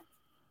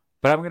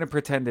 but I'm going to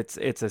pretend it's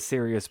a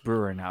serious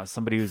brewer now.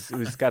 Somebody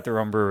who's got their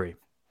own brewery.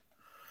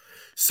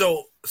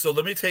 So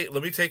let me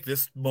take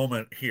this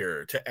moment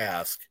here to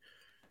ask,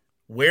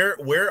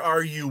 where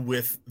are you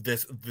with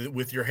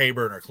with your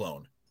Hayburner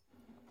clone?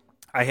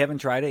 I haven't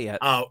tried it yet.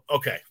 Oh,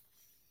 okay.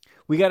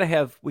 We gotta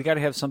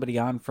have somebody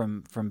on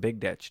from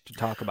Big Ditch to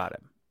talk about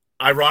it.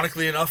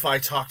 Ironically enough, I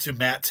talked to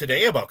Matt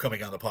today about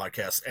coming on the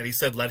podcast, and he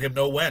said let him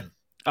know when.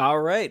 All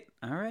right.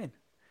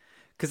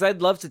 Because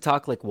I'd love to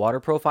talk like water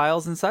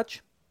profiles and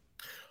such.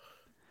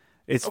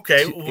 It's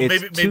okay.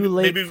 It's too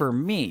late for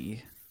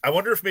me. I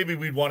wonder if maybe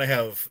we'd want to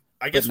have.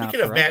 I guess we could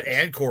have Matt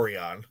and Corey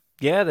on.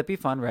 Yeah, that'd be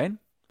fun, right?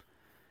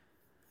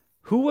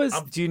 Who was?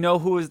 Do you know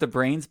who was the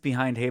brains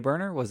behind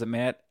Hayburner? Was it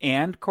Matt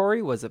and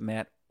Corey? Was it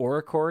Matt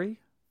or Corey?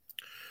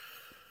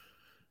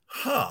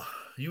 Huh.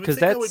 You would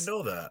think I would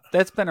know that.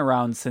 That's been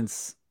around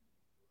since.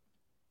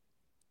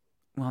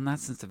 Well, not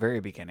since the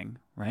very beginning,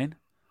 right?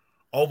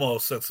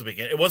 Almost since the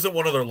beginning. It wasn't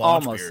one of their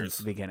launch beers. Almost since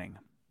the beginning.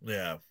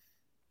 Yeah.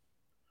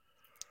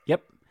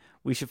 Yep.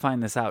 We should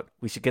find this out.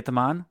 We should get them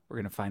on. We're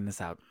going to find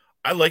this out.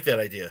 I like that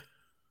idea.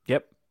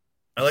 Yep.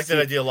 I like that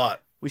idea a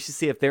lot. We should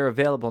see if they're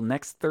available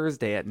next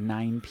Thursday at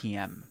 9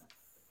 p.m.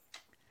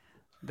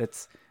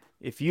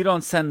 If you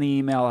don't send the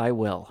email, I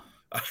will.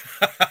 I'm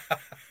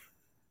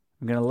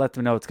going to let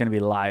them know it's going to be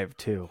live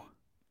too.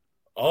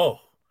 Oh.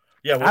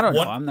 Yeah, I don't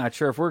know. I'm not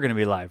sure if we're going to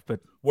be live, but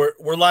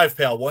we're live,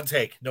 pal. One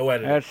take, no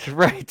editing. That's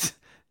right.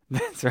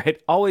 That's right.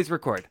 Always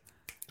record.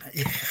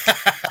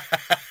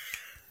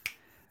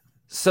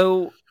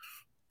 So,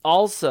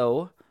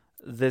 also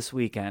this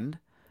weekend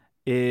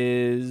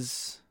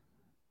is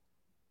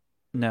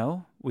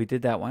no, we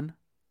did that one.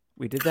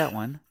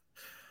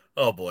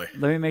 Oh boy.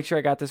 Let me make sure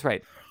I got this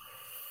right.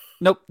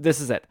 Nope, this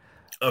is it.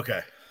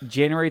 Okay.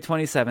 January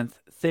 27th,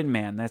 Thin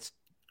Man. That's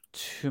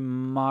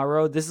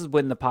tomorrow. This is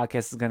when the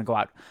podcast is going to go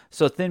out.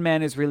 So Thin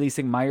Man is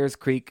releasing Myers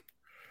Creek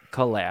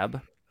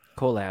collab,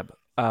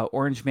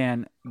 Orange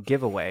Man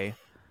giveaway.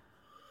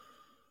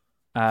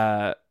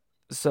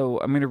 So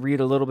I'm going to read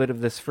a little bit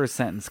of this first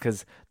sentence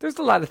because there's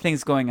a lot of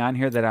things going on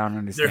here that I don't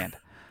understand.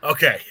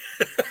 Okay.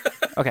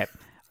 Okay.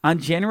 On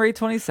January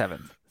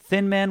 27th,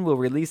 Thin Man will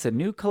release a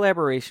new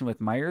collaboration with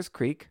Myers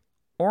Creek,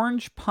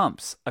 Orange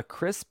Pumps, a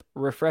crisp,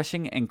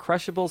 refreshing, and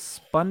crushable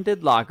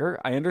spunded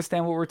lager. I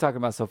understand what we're talking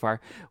about so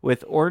far,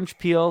 with orange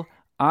peel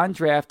on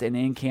draft and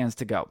in cans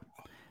to go.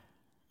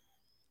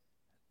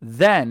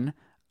 Then,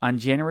 on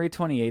January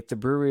 28th, the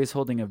brewery is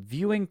holding a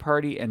viewing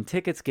party and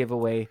tickets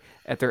giveaway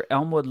at their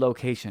Elmwood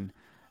location.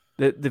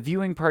 The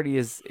viewing party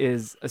is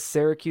a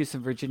Syracuse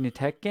and Virginia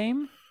Tech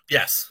game?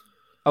 Yes.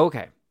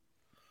 Okay.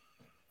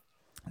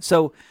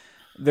 So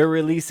they're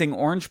releasing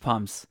Orange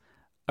Pumps,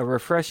 a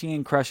refreshing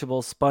and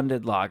crushable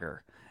spunded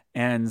lager.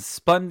 And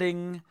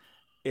spunding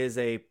is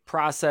a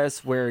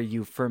process where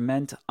you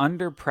ferment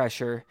under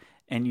pressure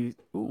and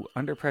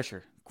under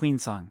pressure, Queen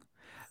song,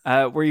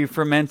 where you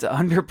ferment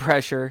under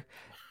pressure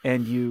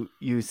and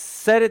you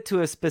set it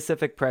to a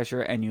specific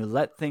pressure, and you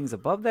let things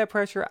above that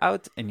pressure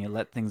out, and you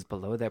let things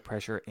below that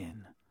pressure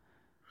in.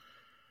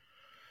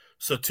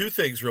 So two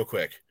things real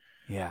quick.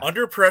 Yeah.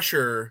 Under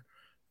Pressure,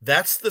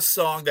 that's the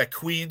song that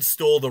Queen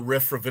stole the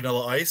riff from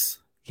Vanilla Ice.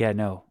 Yeah,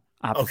 no.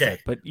 Opposite. Okay.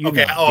 But you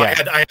Okay. know. Oh, Yeah.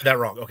 I had that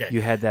wrong. Okay.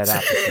 You had that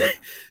opposite.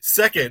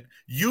 Second,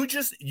 you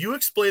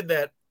explained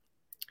that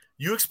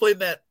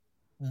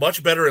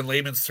much better in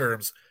layman's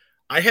terms.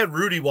 I had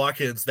Rudy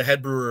Watkins, the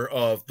head brewer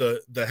of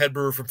the head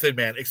brewer from Thin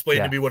Man,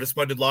 explain to me what a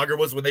Splendid Lager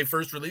was when they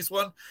first released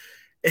one.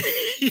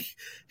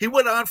 He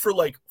went on for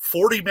like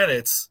 40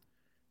 minutes,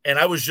 and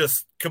I was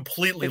just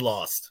completely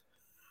lost.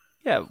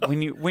 Yeah,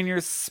 when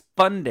you're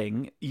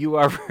spunding, you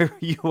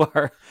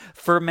are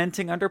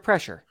fermenting under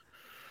pressure.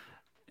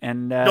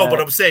 And no,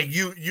 but I'm saying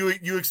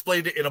you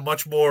explained it in a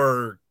much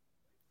more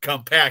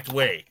compact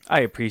way. I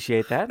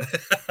appreciate that.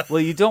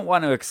 Well, you don't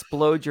want to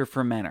explode your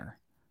fermenter.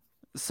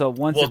 So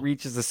once it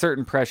reaches a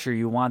certain pressure,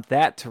 you want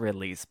that to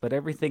release, but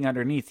everything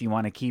underneath you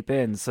want to keep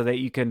in so that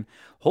you can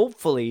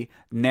hopefully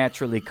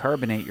naturally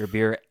carbonate your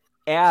beer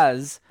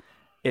as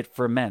it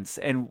ferments.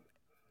 And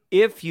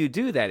if you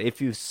do that, if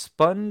you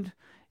spun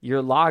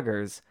your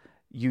lagers,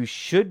 you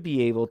should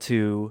be able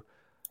to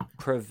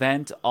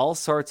prevent all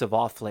sorts of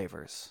off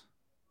flavors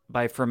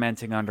by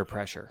fermenting under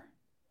pressure.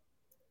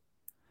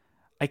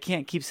 I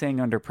can't keep saying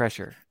under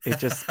pressure. It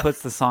just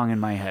puts the song in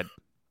my head.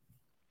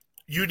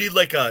 You need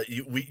like a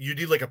you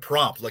need like a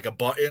prompt, like a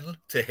button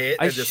to hit,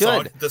 and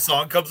the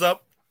song comes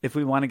up. If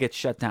we want to get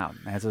shut down,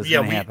 as was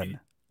going to happen.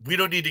 We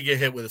don't need to get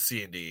hit with a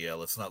C&D. Yeah,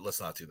 let's not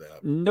do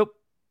that. Nope.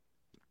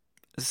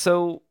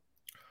 So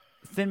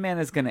Thin Man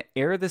is going to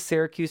air the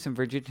Syracuse and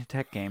Virginia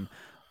Tech game.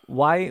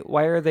 Why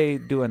are they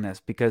doing this?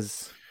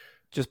 Because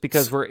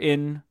we're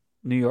in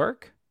New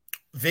York?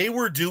 They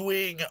were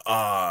doing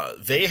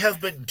they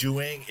have been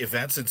doing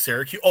events in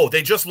Syracuse. Oh,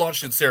 they just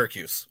launched in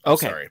Syracuse.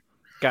 Okay. Sorry.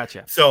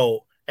 Gotcha.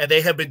 So, and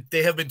they have been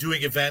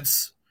doing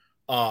events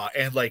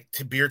and like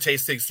beer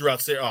tastings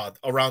throughout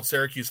around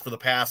Syracuse for the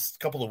past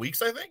couple of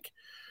weeks, I think.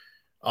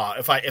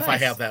 If I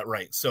have that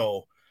right.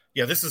 So,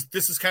 yeah, this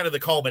is kind of the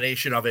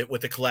culmination of it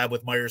with the collab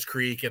with Myers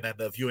Creek and then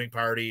the viewing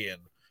party,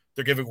 and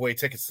they're giving away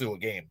tickets to a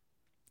game.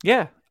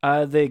 Yeah,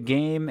 the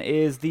game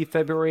is the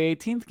February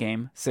 18th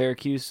game,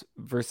 Syracuse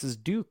versus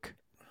Duke.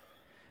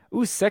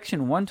 Ooh,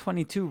 section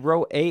 122,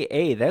 row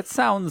AA. That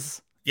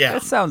sounds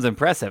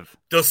impressive.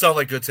 Those sound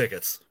like good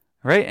tickets.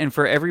 Right, and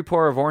for every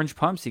pour of orange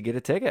pumps, you get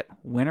a ticket.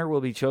 Winner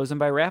will be chosen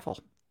by raffle.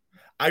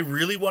 I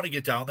really want to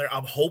get down there.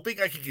 I'm hoping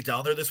I can get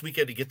down there this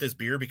weekend to get this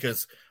beer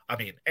because, I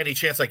mean, any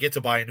chance I get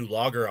to buy a new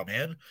lager, I'm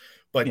in.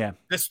 But yeah,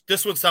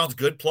 this one sounds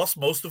good. Plus,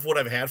 most of what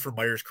I've had from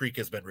Myers Creek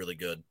has been really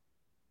good.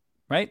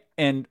 Right,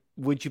 and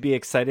would you be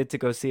excited to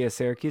go see a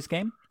Syracuse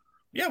game?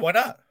 Yeah, why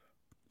not?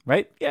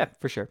 Right, yeah,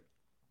 for sure.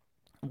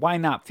 Why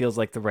not feels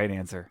like the right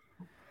answer.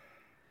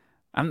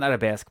 I'm not a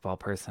basketball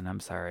person.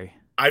 I'm sorry.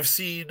 I've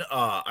seen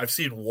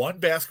one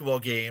basketball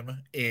game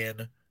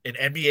in an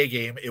NBA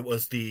game. It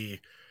was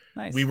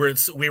nice. We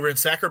were in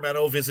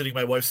Sacramento visiting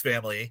my wife's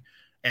family,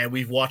 and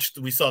we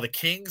saw the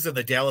Kings and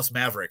the Dallas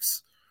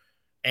Mavericks,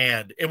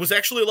 and it was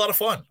actually a lot of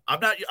fun.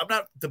 I'm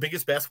not the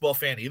biggest basketball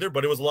fan either,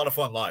 but it was a lot of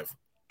fun live.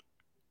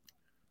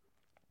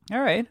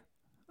 All right,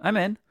 I'm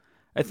in.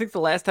 I think the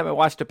last time I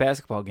watched a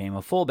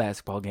full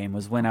basketball game,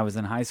 was when I was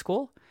in high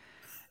school,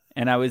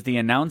 and I was the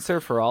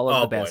announcer for all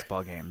of the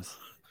basketball games.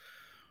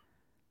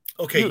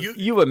 Okay,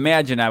 you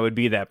imagine I would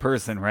be that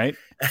person, right?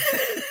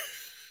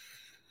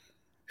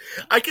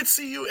 I could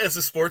see you as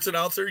a sports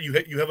announcer.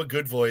 You have a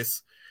good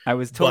voice. I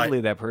was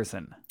totally that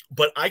person.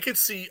 But I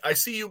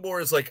see you more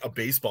as like a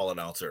baseball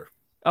announcer.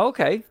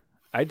 Okay,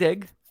 I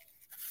dig.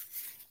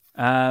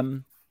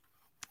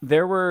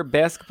 There were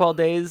basketball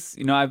days.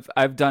 You know,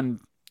 I've done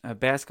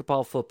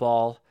basketball,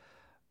 football,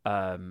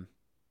 volleyball.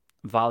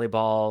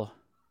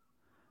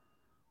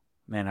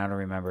 Man, I don't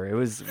remember. It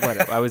was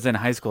I was in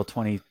high school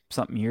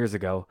 20-something years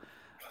ago.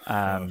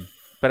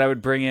 But I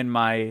would bring in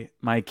my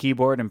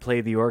keyboard and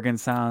play the organ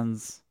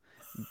sounds.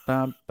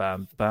 Bum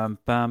bum bum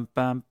bum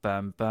bum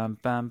bum bum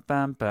bum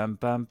bum bum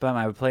bum bum.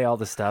 I would play all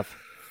the stuff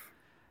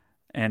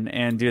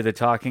and do the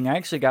talking. I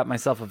actually got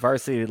myself a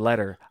varsity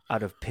letter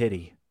out of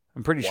pity.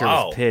 I'm pretty sure it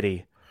was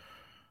pity.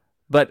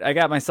 But I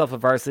got myself a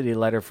varsity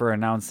letter for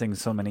announcing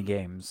so many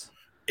games.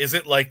 Is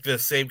it like the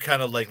same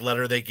kind of like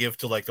letter they give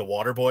to like the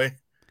water boy?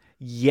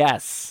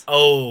 Yes.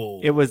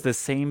 Oh. It was the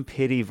same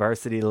pity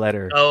varsity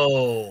letter.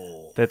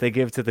 Oh. That they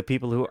give to the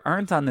people who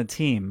aren't on the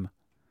team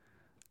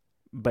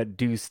but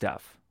do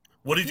stuff.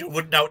 Now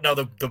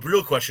the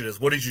real question is,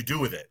 what did you do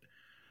with it?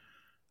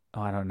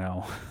 Oh, I don't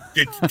know.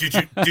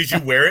 Did you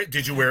wear it?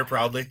 Did you wear it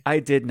proudly? I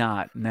did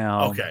not.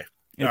 No. Okay.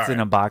 It's in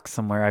a box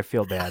somewhere. I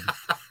feel bad.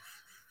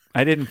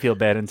 I didn't feel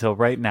bad until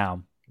right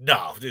now.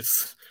 No,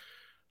 it's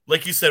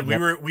like you said,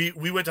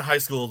 we went to high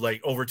school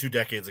like over 2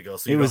 decades ago.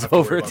 So it was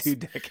over 2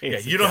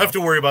 decades. Yeah, you don't have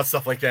to worry about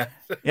stuff like that.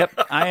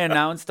 Yep. I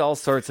announced all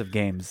sorts of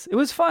games. It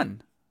was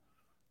fun.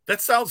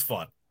 That sounds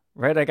fun.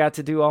 Right? I got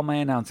to do all my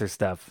announcer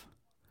stuff.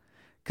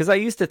 Because I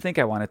used to think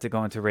I wanted to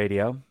go into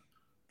radio.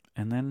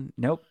 And then,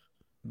 nope,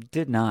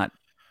 did not.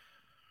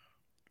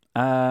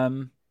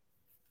 Doppelbock.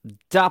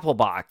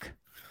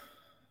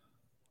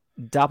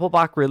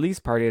 Doppelbock release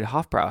party at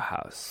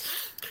Hofbrauhaus.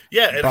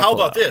 Yeah, and how Buffalo.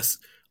 about this?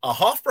 A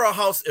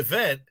Hofbrauhaus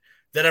event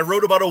that I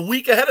wrote about a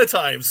week ahead of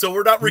time, so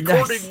we're not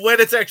recording Nice. when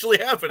it's actually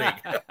happening.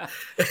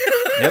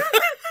 Yep.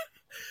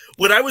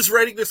 When I was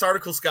writing this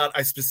article, Scott,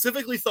 I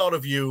specifically thought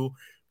of you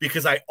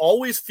because I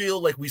always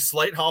feel like we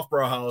slight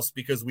Hofbrauhaus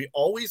because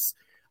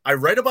I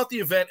write about the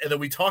event and then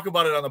we talk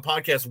about it on the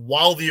podcast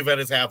while the event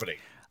is happening.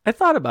 I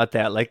thought about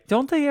that. Like,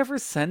 don't they ever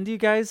send you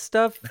guys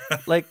stuff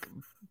like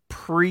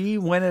pre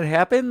when it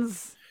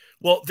happens?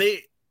 Well,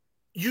 they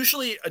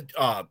usually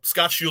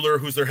Scott Schuler,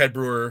 who's their head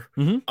brewer,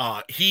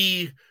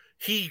 he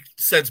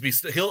sends me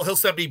he'll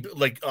send me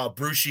like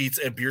brew sheets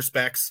and beer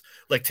specs,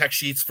 like tech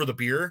sheets for the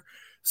beer.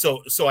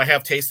 So I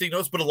have tasting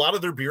notes, but a lot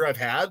of their beer I've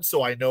had,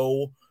 so I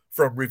know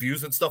from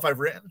reviews and stuff I've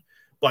written.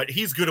 But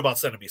he's good about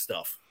sending me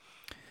stuff.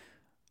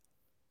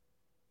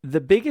 The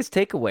biggest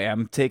takeaway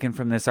I'm taking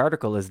from this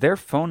article is their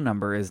phone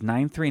number is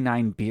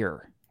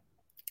 939-BEER.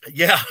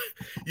 Yeah,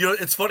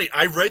 it's funny.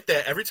 I write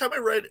that every time I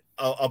write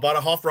about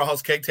a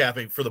Hofbrauhaus keg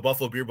tapping for the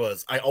Buffalo Beer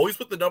Buzz. I always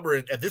put the number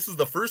in, and this is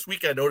the first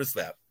week I noticed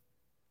that.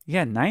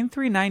 Yeah,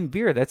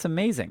 939-BEER. That's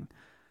amazing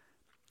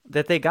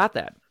that they got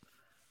that.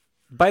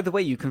 By the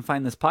way, you can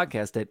find this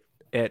podcast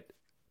at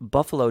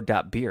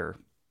buffalo.beer.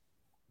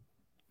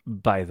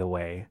 By the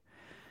way.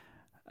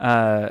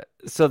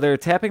 So they're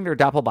tapping their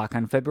Doppelbock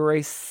on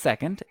February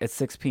 2nd at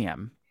 6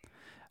 p.m.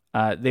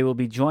 They will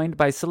be joined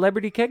by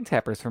celebrity keg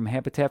tappers from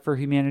Habitat for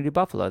Humanity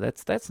Buffalo.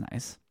 That's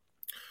nice.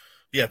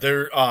 Yeah,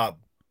 they're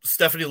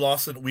Stephanie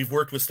Lawson. We've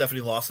worked with Stephanie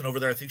Lawson over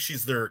there. I think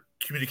she's their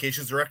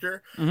communications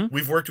director. Mm-hmm.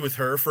 We've worked with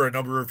her for a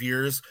number of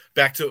years,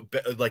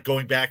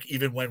 going back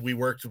even when we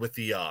worked with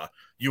you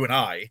and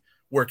I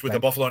worked with the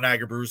Buffalo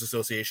Niagara Brewers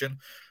Association.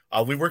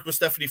 We worked with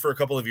Stephanie for a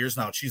couple of years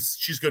now.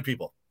 She's good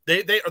people.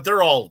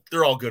 They're all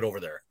good over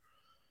there.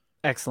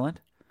 Excellent.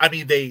 I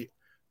mean, they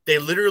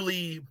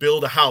literally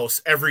build a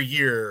house every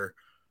year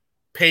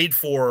paid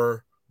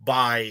for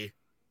by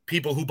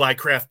people who buy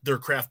their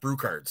craft brew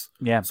cards.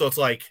 Yeah. So it's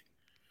like,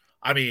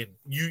 I mean,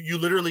 you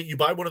literally, you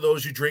buy one of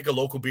those, you drink a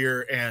local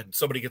beer and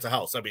somebody gets a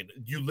house. I mean,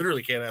 you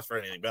literally can't ask for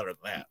anything better than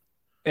that.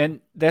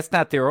 And that's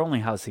not their only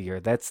house a year.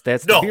 That's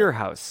the beer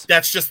house.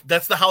 That's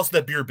the house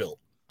that beer built.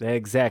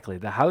 Exactly.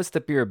 The house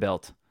that beer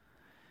built.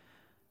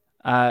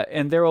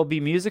 And there will be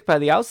music by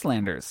the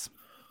Auslanders.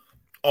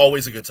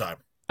 Always a good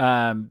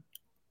time.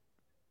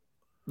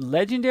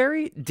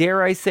 Legendary,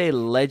 dare I say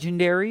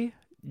legendary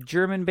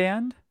German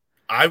band?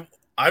 I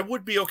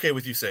would be okay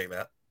with you saying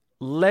that.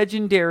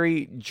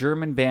 Legendary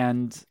German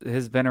band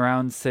has been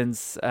around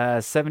since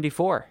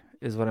 74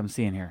 is what I'm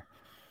seeing here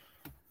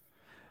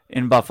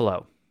in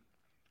Buffalo.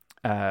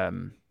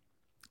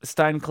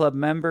 Stein Club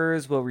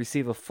members will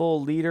receive a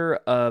full liter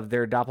of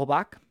their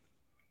Doppelbock.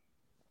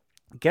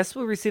 Guests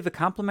will receive a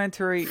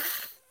complimentary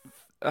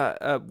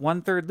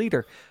 1/3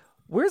 liter.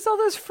 Where's all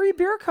this free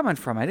beer coming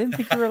from? I didn't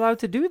think you were allowed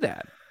to do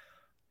that.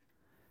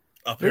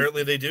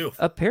 Apparently they do.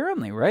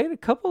 Apparently, right? A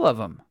couple of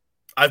them.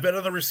 I've been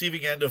on the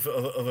receiving end of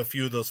a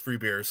few of those free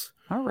beers.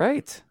 All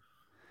right.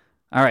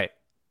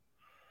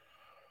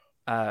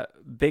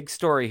 Big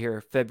story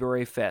here,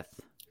 February 5th.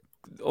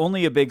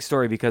 Only a big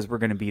story because we're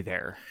going to be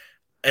there.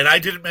 And I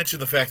didn't mention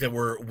the fact that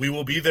we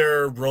will be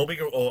there roaming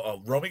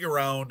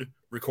around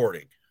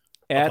recording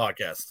a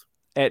podcast.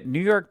 At New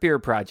York Beer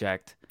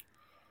Project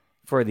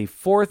for the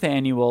 4th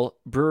annual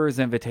Brewers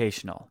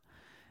Invitational.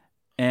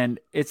 And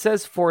it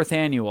says 4th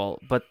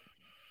annual, but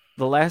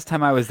the last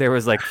time I was there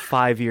was like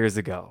 5 years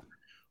ago.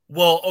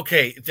 Well,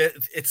 okay,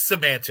 it's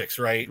semantics,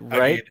 right?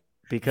 Right, I mean,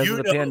 because of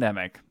the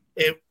pandemic.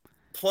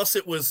 Plus,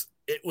 it was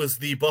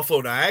the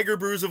Buffalo Niagara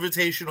Brewers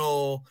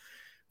Invitational.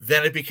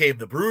 Then it became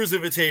the Brewers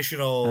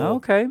Invitational.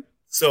 Okay.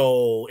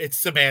 So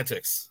it's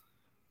semantics.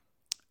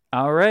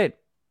 All right.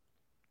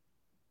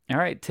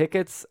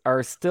 Tickets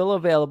are still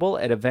available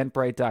at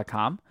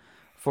eventbrite.com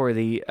for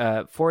the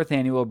 4th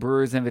annual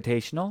Brewers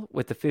Invitational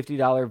with the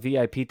 $50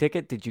 VIP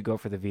ticket. Did you go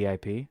for the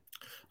VIP?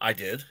 I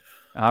did.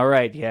 All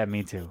right. Yeah,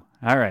 me too.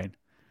 All right.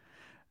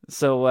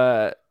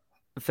 So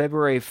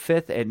February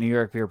 5th at New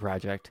York Beer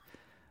Project.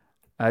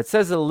 It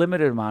says a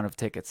limited amount of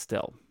tickets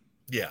still.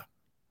 Yeah.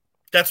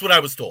 That's what I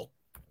was told.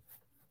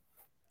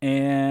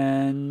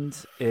 And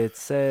it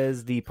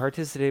says the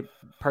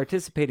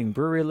participating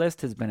brewery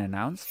list has been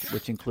announced,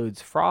 which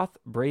includes Froth,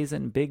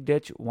 Brazen, Big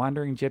Ditch,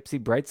 Wandering Gypsy,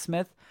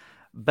 Brightsmith,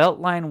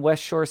 Beltline,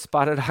 West Shore,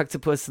 Spotted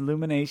Octopus,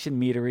 Illumination,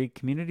 Meadery,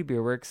 Community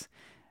Beer Works,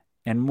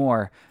 and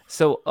more.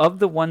 So of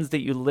the ones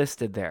that you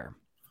listed there,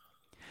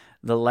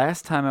 the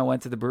last time I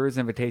went to the Brewers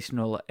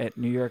Invitational at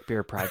New York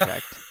Beer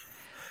Project...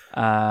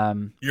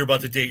 You're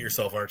about to date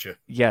yourself, aren't you?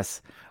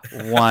 Yes.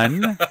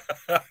 1,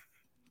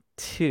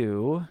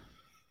 2,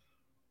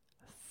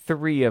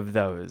 3 of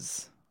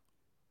those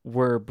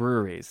were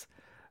breweries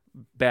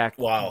back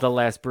the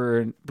last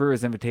Brewers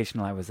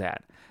Invitational I was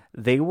at.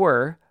 They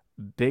were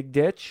Big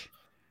Ditch,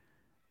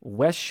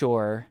 West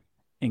Shore,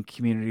 and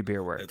Community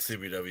Beer Works. At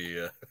CBW,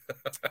 yeah.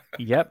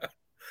 Yep.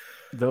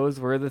 Those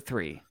were the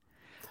 3.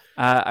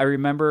 I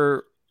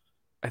remember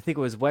I think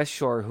it was West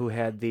Shore who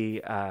had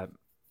the.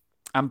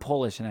 I'm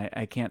Polish and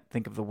I can't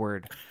think of the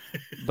word,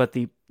 but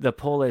the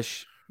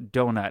Polish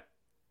donut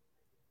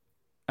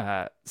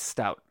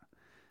stout.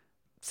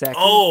 Saki?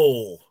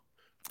 Oh,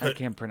 I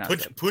can't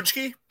pronounce it.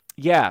 Punchki?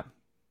 Yeah,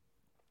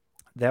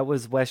 that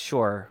was West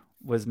Shore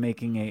was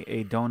making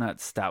a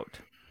donut stout.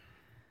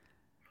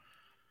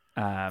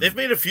 They've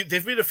made a few.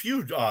 They've made a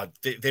few.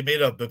 They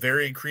made a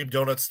Bavarian cream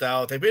donut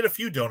stout. They made a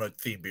few donut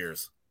themed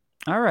beers.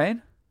 All right.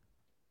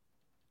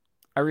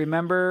 I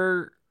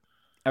remember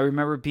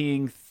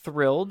being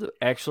thrilled,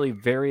 actually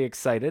very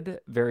excited,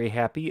 very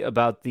happy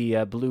about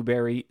the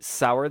blueberry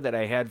sour that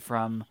I had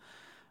from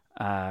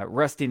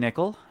Rusty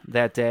Nickel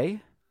that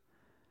day.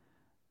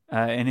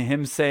 And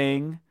him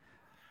saying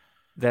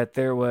that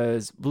there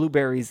was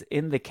blueberries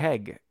in the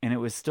keg and it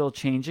was still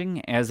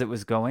changing as it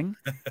was going.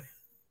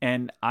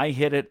 And I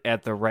hit it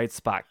at the right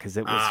spot because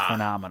it was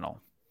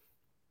phenomenal.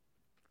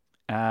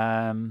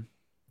 Yeah,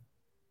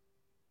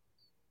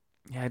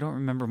 I don't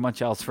remember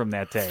much else from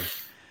that day.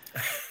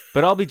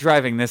 But I'll be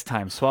driving this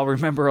time, so I'll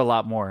remember a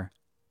lot more.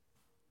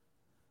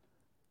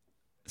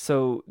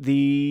 So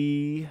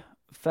the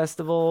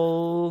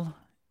festival,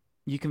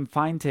 you can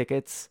find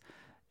tickets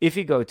if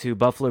you go to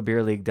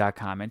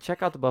buffalobeerleague.com and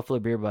check out the Buffalo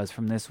Beer Buzz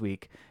from this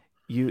week.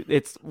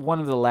 It's one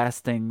of the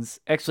last things.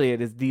 Actually,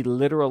 it is the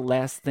literal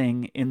last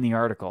thing in the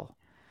article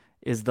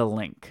is the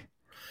link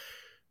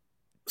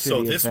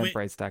to the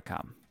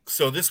eventbrites.com.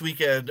 So this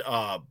weekend,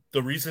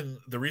 the reason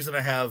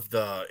I have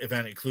the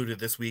event included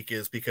this week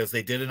is because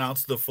they did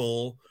announce the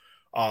full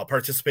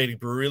participating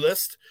brewery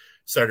list,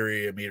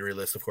 cidery and meadery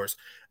list, of course.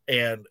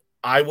 And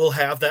I will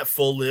have that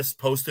full list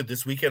posted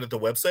this weekend at the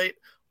website,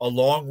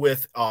 along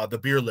with the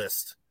beer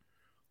list,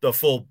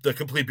 the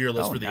complete beer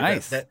list for the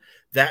event.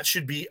 That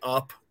should be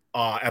up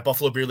at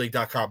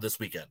buffalobeerleague.com this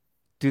weekend.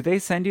 Do they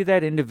send you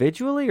that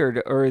individually,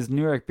 or is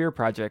New York Beer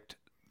Project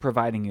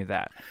providing you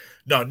that?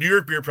 No, New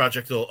York Beer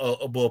Project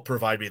will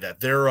provide me that.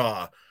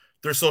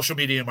 Their social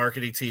media and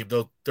marketing team,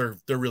 they're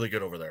really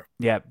good over there.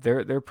 Yeah,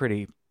 they're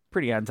pretty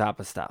on top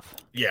of stuff.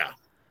 Yeah.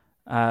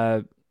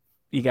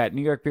 You got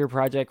New York Beer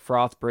Project,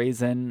 Froth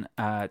Brazen,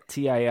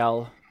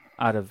 TIL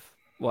out of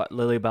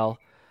Lilybell,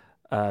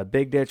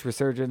 Big Ditch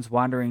Resurgence,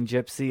 Wandering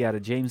Gypsy out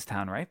of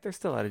Jamestown, right? They're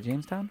still out of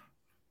Jamestown?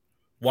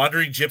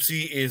 Wandering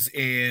Gypsy is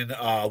in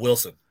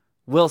Wilson.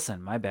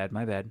 Wilson, my bad.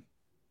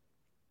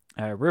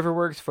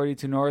 Riverworks,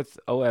 42 North,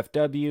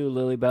 OFW,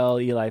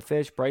 Lilybell, Eli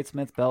Fish,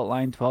 Brightsmith,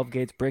 Beltline, 12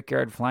 Gates,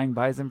 Brickyard, Flying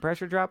Bison,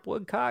 Pressure Drop,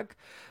 Woodcock,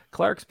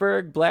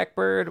 Clarksburg,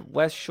 Blackbird,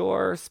 West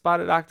Shore,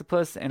 Spotted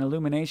Octopus, and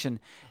Illumination.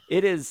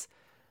 It's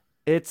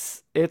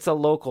a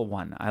local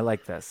one. I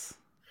like this.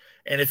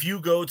 And if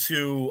you go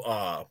to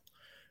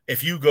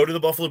the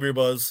Buffalo Beer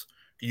Buzz,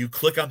 you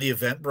click on the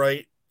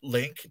Eventbrite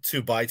link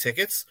to buy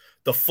tickets,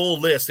 the full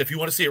list, if you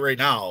want to see it right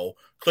now,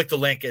 click the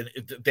link and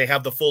they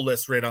have the full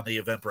list right on the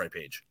Eventbrite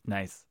page.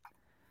 Nice.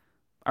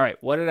 All right,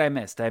 what did I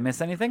miss? Did I miss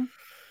anything?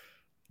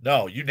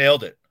 No, you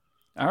nailed it.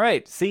 All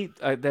right, see,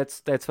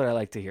 that's what I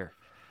like to hear.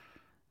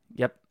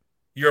 Yep.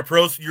 You're a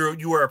pros.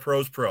 You are a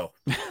pros pro.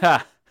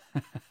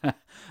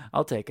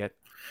 I'll take it.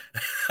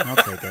 All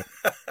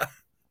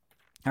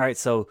right,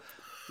 so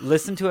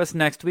listen to us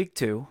next week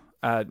too.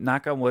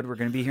 Knock on wood, we're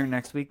going to be here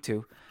next week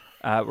too.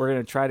 We're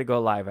going to try to go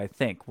live, I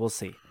think. We'll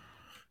see.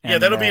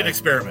 And, that'll be an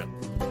experiment.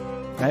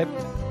 Right?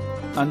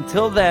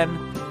 Until then,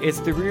 it's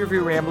the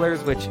Rearview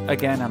Ramblers, which,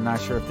 again, I'm not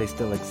sure if they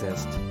still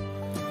exist.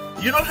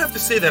 You don't have to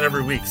say that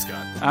every week,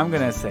 Scott. I'm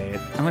going to say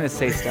it. I'm going to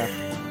say stuff.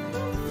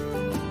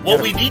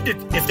 Well, we need to,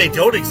 if they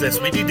don't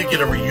exist, we need to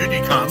get a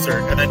reunion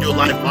concert and then do a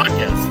live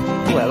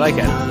podcast. Oh, I like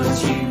it.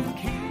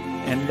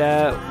 And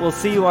we'll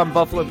see you on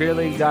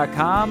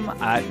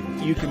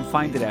BuffaloBeerLeague.com. You can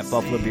find it at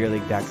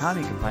BuffaloBeerLeague.com.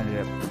 You can find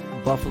it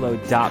at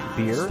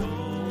Buffalo.beer.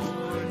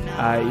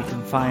 You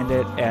can find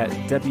it at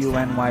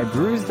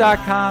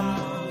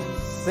WNYBrews.com.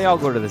 They all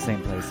go to the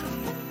same place.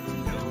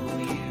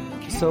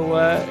 So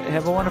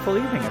have a wonderful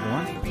evening,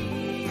 everyone.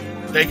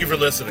 Thank you for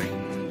listening.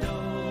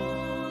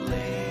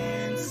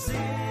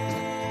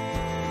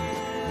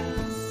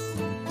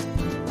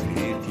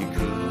 If you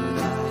could,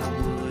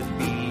 I would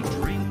be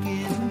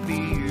drinking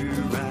beer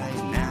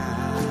right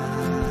now.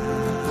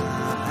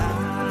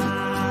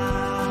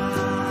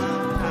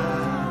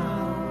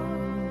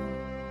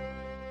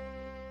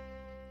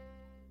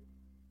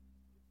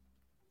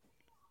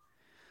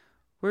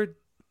 We're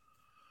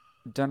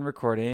done recording.